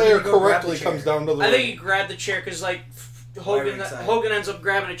Ric chair? Flair Or did he go grab correctly the chair? comes down to the I think he ring. grabbed the chair because like Hogan ringside. Hogan ends up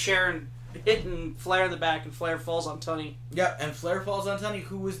grabbing a chair and hitting Flair in the back, and Flair falls on Tunney. Yeah, and Flair falls on Tunney,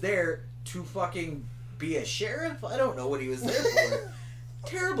 who was there to fucking be a sheriff? I don't know what he was there for.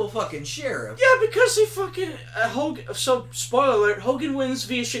 Terrible fucking sheriff. Yeah, because he fucking Hogan. So spoiler alert: Hogan wins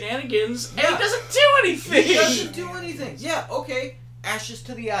via shenanigans, and Yeah. he doesn't do anything. He doesn't do anything. Yeah, okay. Ashes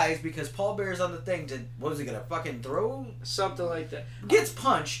to the eyes because Paul Bear's on the thing to, what was he gonna fucking throw? Something like that. Gets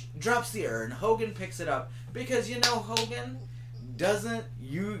punched, drops the urn, Hogan picks it up because you know Hogan doesn't,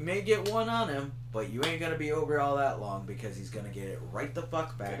 you may get one on him, but you ain't gonna be over all that long because he's gonna get it right the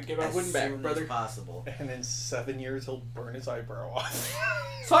fuck back Gotta get my as win back, soon brother. as possible. And in 7 years, he'll burn his eyebrow off.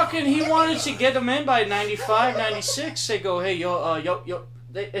 Fucking, he wanted to get him in by 95, 96. They go, hey, yo,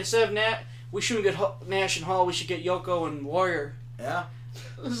 instead of we shouldn't get Nash and Hall, we should get Yoko and Warrior. Yeah.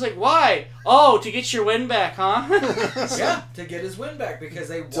 It's like, why? Oh, to get your win back, huh? Yeah, to get his win back because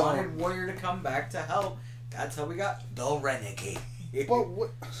they wanted Warrior to come back to help. That's how we got the Renegade. But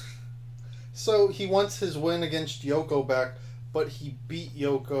what? So he wants his win against Yoko back, but he beat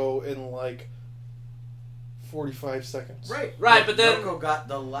Yoko in like 45 seconds. Right, but then- Yoko got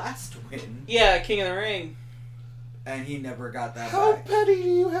the last win, Yeah, King of the Ring. and he never got that How back. petty do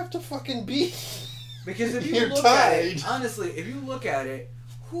you have to fucking be? Because if you You're look at it, tied. honestly, if you look at it,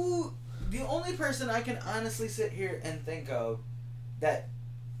 the only person I can honestly sit here and think of that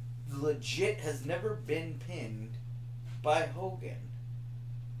legit has never been pinned by Hogan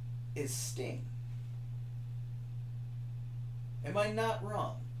is Sting. Am I not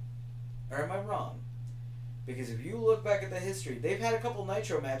wrong? Or am I wrong? Because if you look back at the history, they've had a couple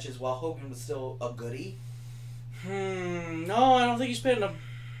Nitro matches while Hogan was still a goodie. No, I don't think he's pinned him.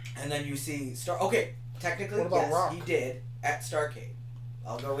 And then you see Okay, technically, What about yes, Rock? he did at Starrcade.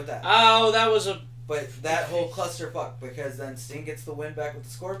 I'll go with that. Oh, that was a... But that whole clusterfuck, because then Sting gets the win back with the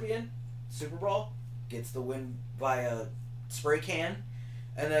Scorpion, Super Brawl, gets the win via spray can,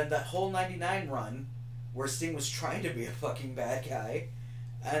 and then that whole 99 run, where Sting was trying to be a fucking bad guy,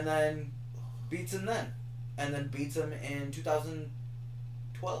 and then beats him then. And then beats him in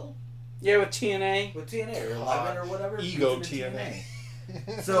 2012 Yeah, with TNA. with TNA, or 11 or whatever. Ego beats him in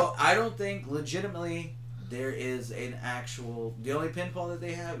TNA. So I don't think legitimately there is an actual. The only pinfall that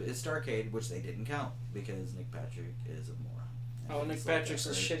they have is Starrcade, which they didn't count because Nick Patrick is a moron. Oh, And Nick he's like Patrick's the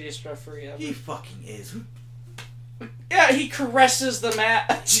that shittiest referee ever. He fucking is. Yeah, he caresses the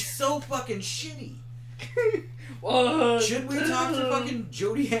match. He's so fucking shitty. What? Should we talk to fucking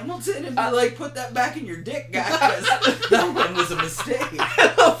Jody Hamilton and be like, put that back in your dick, guy? Because that one was a mistake.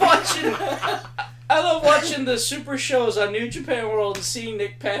 I love watching the super shows on New Japan World and seeing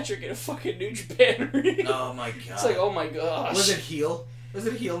Nick Patrick in a fucking New Japan ring. Oh my god. It's like, oh my gosh. Was it heel? Was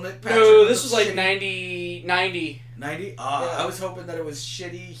it heel Nick Patrick? No, with this the was like shitty- 90. 90? Yeah. I was hoping that it was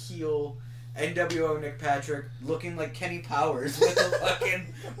shitty heel NWO Nick Patrick looking like Kenny Powers with a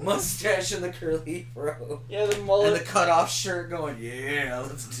fucking mustache and the curly fro. Yeah, the And mullet. the cut off shirt going, yeah,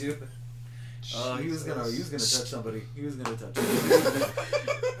 let's do it. Oh, he was gonna touch somebody. He was gonna touch somebody.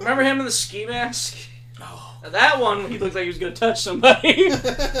 Remember him in the ski mask? Oh, Now, that one, he looked like he was gonna touch somebody.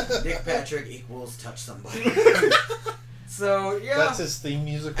 Nick Patrick equals touch somebody. So yeah, That's his theme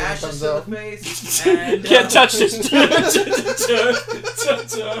music when it ashes comes to out. the face. And, Can't touch this.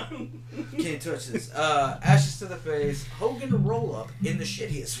 Can't touch this. Ashes to the face. Hogan roll up in the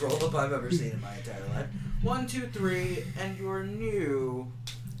shittiest roll up I've ever seen in my entire life. 1, 2, 3, and your new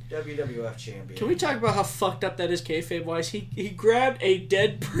WWF champion. Can we talk about how fucked up that is kayfabe wise? He grabbed a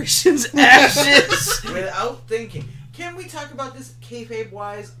dead person's ashes. Without thinking. Can we talk about this kayfabe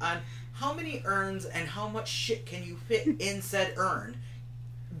wise on how many urns and how much shit can you fit in said urn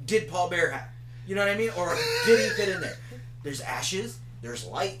did Paul Bear have? You know what I mean? Or did he fit in there? There's ashes, there's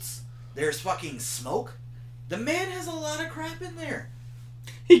lights, there's fucking smoke. The man has a lot of crap in there.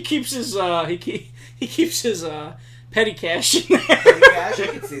 He keeps his he keeps his petty cash in there. Petty cash, I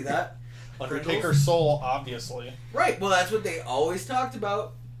can see that. Undertaker's soul, obviously. Right, well that's what they always talked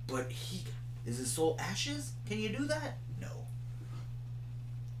about. But is his soul ashes? Can you do that? No.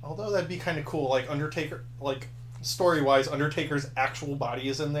 Although that'd be kind of cool. Like, Undertaker, like, story-wise, Undertaker's actual body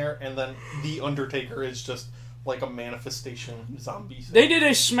is in there, and then the Undertaker is just, like, a manifestation zombie thing. They did a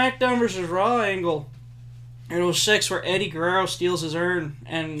SmackDown versus Raw angle in 06 where Eddie Guerrero steals his urn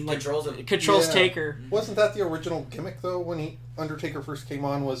and like controls Yeah. Taker. Wasn't that the original gimmick, though, when Undertaker first came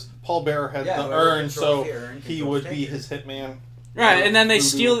on, was Paul Bearer had Yeah, the whoever urn, controls so the urn he controls would be Taker. his hitman. Right, and then they Voodoo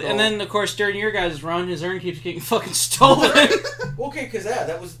steal, doll. and then of course during your guys' run, his urn keeps getting fucking stolen. Okay, because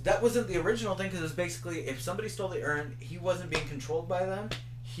that wasn't the original thing. Because it was basically if somebody stole the urn, he wasn't being controlled by them.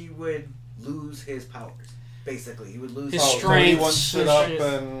 He would lose his powers. basically. He would lose His So he strength. won't sit and up shit.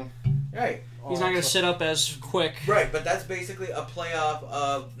 and... Right. He's not going to sit up as quick. Right, but that's basically a playoff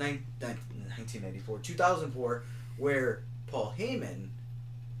of 1994, 2004, where Paul Heyman,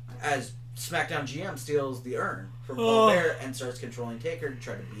 as SmackDown GM, steals the urn from Paul Bearer and starts controlling Taker to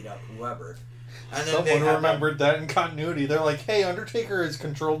try to beat up whoever. And then Someone remembered that in continuity. They're like, hey, Undertaker is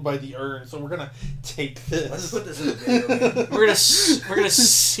controlled by the urn, so we're going to take this. Let's put this in the video game. We're gonna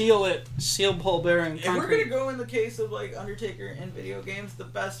seal Paul Bearer in If we're concrete. gonna go in the case of like Undertaker in video games, the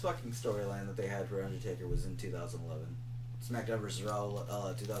best fucking storyline that they had for Undertaker was in 2011, SmackDown vs. Raw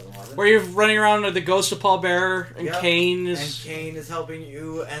 2011. Where you're running around with the ghost of Paul Bearer and Yep. Kane And is. Kane is helping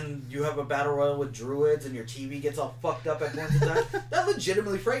you, and you have a battle royal with druids, and your TV gets all fucked up at points in time. That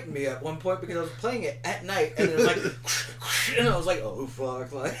legitimately frightened me at one point because I was playing it at night, and it was like, and I was like, oh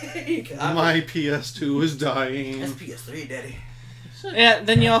fuck, like My PS2 is dying. that's PS3, daddy. Yeah.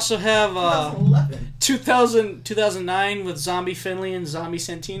 Then you also have 2011. 2009 with Zombie Finley and Zombie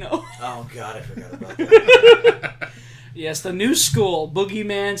Santino. Oh god, I forgot about that. Yes, the new school: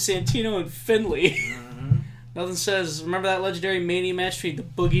 Boogeyman, Santino, and Finley. Mm-hmm. Nothing says. Remember that legendary Mania match between the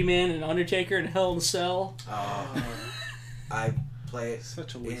Boogeyman and Undertaker in Hell in a Cell? I play it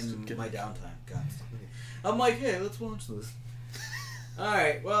Such a wasted in gimmick. my downtime. God. I'm like, hey, let's watch this.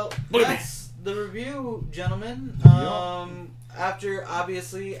 Alright, well, Look at that's the review, gentlemen.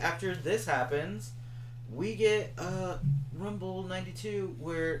 After this happens, we get Rumble 92,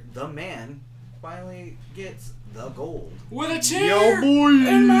 where the man finally gets the gold. With a tear Yo, boy!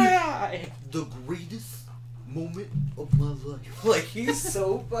 in my eye. The greatest moment of my life. Like, he's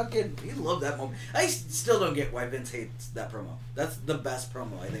so fucking... He loved that moment. I still don't get why Vince hates that promo. That's the best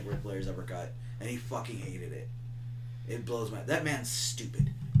promo I think Ric Flair's ever cut. And he fucking hated it. It blows my... That man's stupid.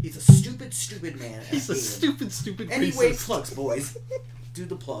 He's a stupid man. and He's I a hate him. stupid Anyway, racist. plugs, boys. Do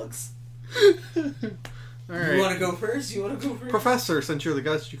the plugs. All You right. want to go first? Professor, since you're the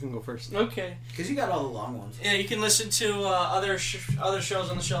guest, you can go first. Okay. Because you got all the long ones. Yeah, you can listen to other shows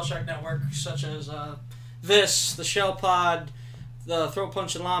on the Shell Shock Network, such as this, the Shell Pod, the Throat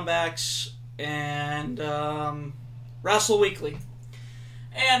Punch and Lombax, and Wrestle Weekly.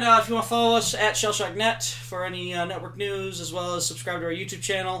 And if you want to follow us at ShellShockNet for any network news, as well as subscribe to our YouTube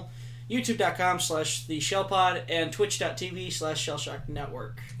channel, youtube.com/theshellpod and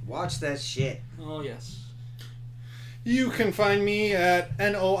twitch.tv/ShellShockNetwork. Watch that shit. Oh, yes. You can find me at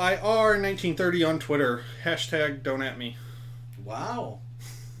NOIR1930 on Twitter. Hashtag don't at me. Wow.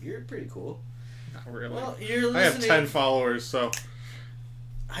 You're pretty cool. Not really. Well, you're I have listening... 10 followers, so.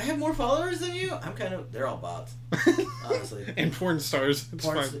 I have more followers than you? I'm kind of... They're all bots. Honestly. And porn stars. It's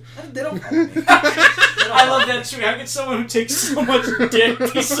Porn fine. st- They don't follow me. I love that tweet. How can someone who takes so much dick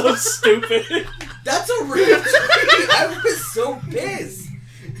be so stupid? That's a real tweet. I was so pissed.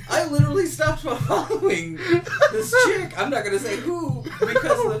 I literally stopped following this chick. I'm not going to say who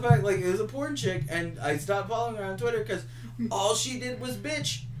because of the fact, like, it was a porn chick, and I stopped following her on Twitter because all she did was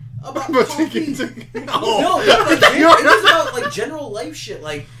bitch about But coffee. taking to- No, like, it was about, like, general life shit,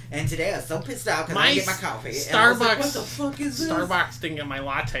 like, and today I was so pissed out because I didn't get my coffee. And I was like, what the fuck is this? Starbucks didn't get my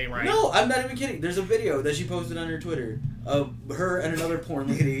latte right. No, I'm not even kidding. There's a video that she posted on her Twitter of her and another porn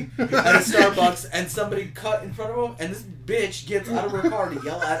lady at a Starbucks, and somebody cut in front of them, and this bitch gets out of her car to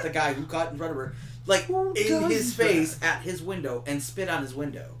yell at the guy who cut in front of her, like, in his face at his window, and spit on his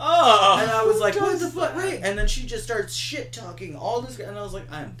window. Oh. And I was like, what the fuck? Right? And then she just starts shit talking all this, and I was like,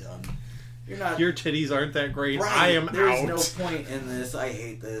 I'm done. You're not. Your titties aren't that great. Right. I am There's out. no point in this. I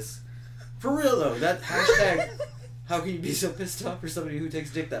hate this. For real though, that hashtag. How can you be so pissed off for somebody who takes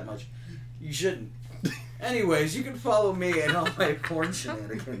dick that much? You shouldn't. Anyways, you can follow me and all my porn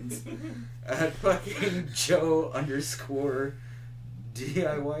shenanigans at fucking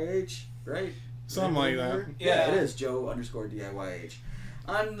Joe_DIYH, right? Something like that. Yeah, it is Joe_DIYH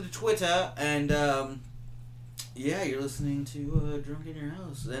on the Twitter, and yeah, you're listening to Drunk in Your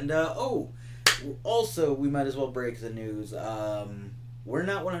House, and also we might as well break the news. We're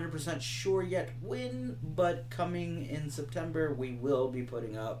not 100% sure yet when, but coming in September, we will be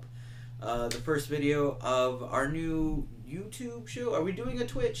putting up the first video of our new YouTube show. Are we doing a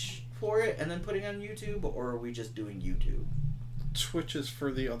Twitch for it and then putting it on YouTube, or are we just doing YouTube? Twitch is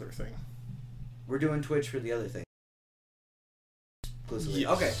for the other thing. We're doing Twitch for the other thing. Exclusively. Yes.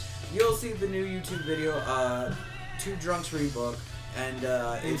 Okay, you'll see the new YouTube video, Two Drunks Read Book, and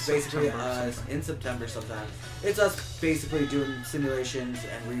it's basically us in September sometime. It's us basically doing simulations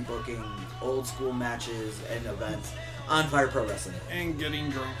and rebooking old school matches and events on Fire Pro Wrestling. And getting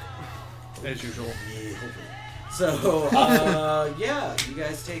drunk. As usual. Yeah, hopefully. So, yeah, you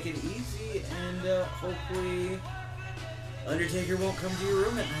guys take it easy, and hopefully Undertaker won't come to your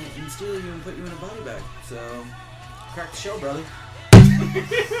room at night and steal you and put you in a body bag. So, crack the show, brother.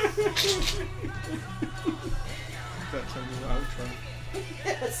 That's a new outro.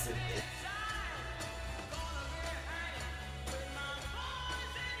 Yes, it is.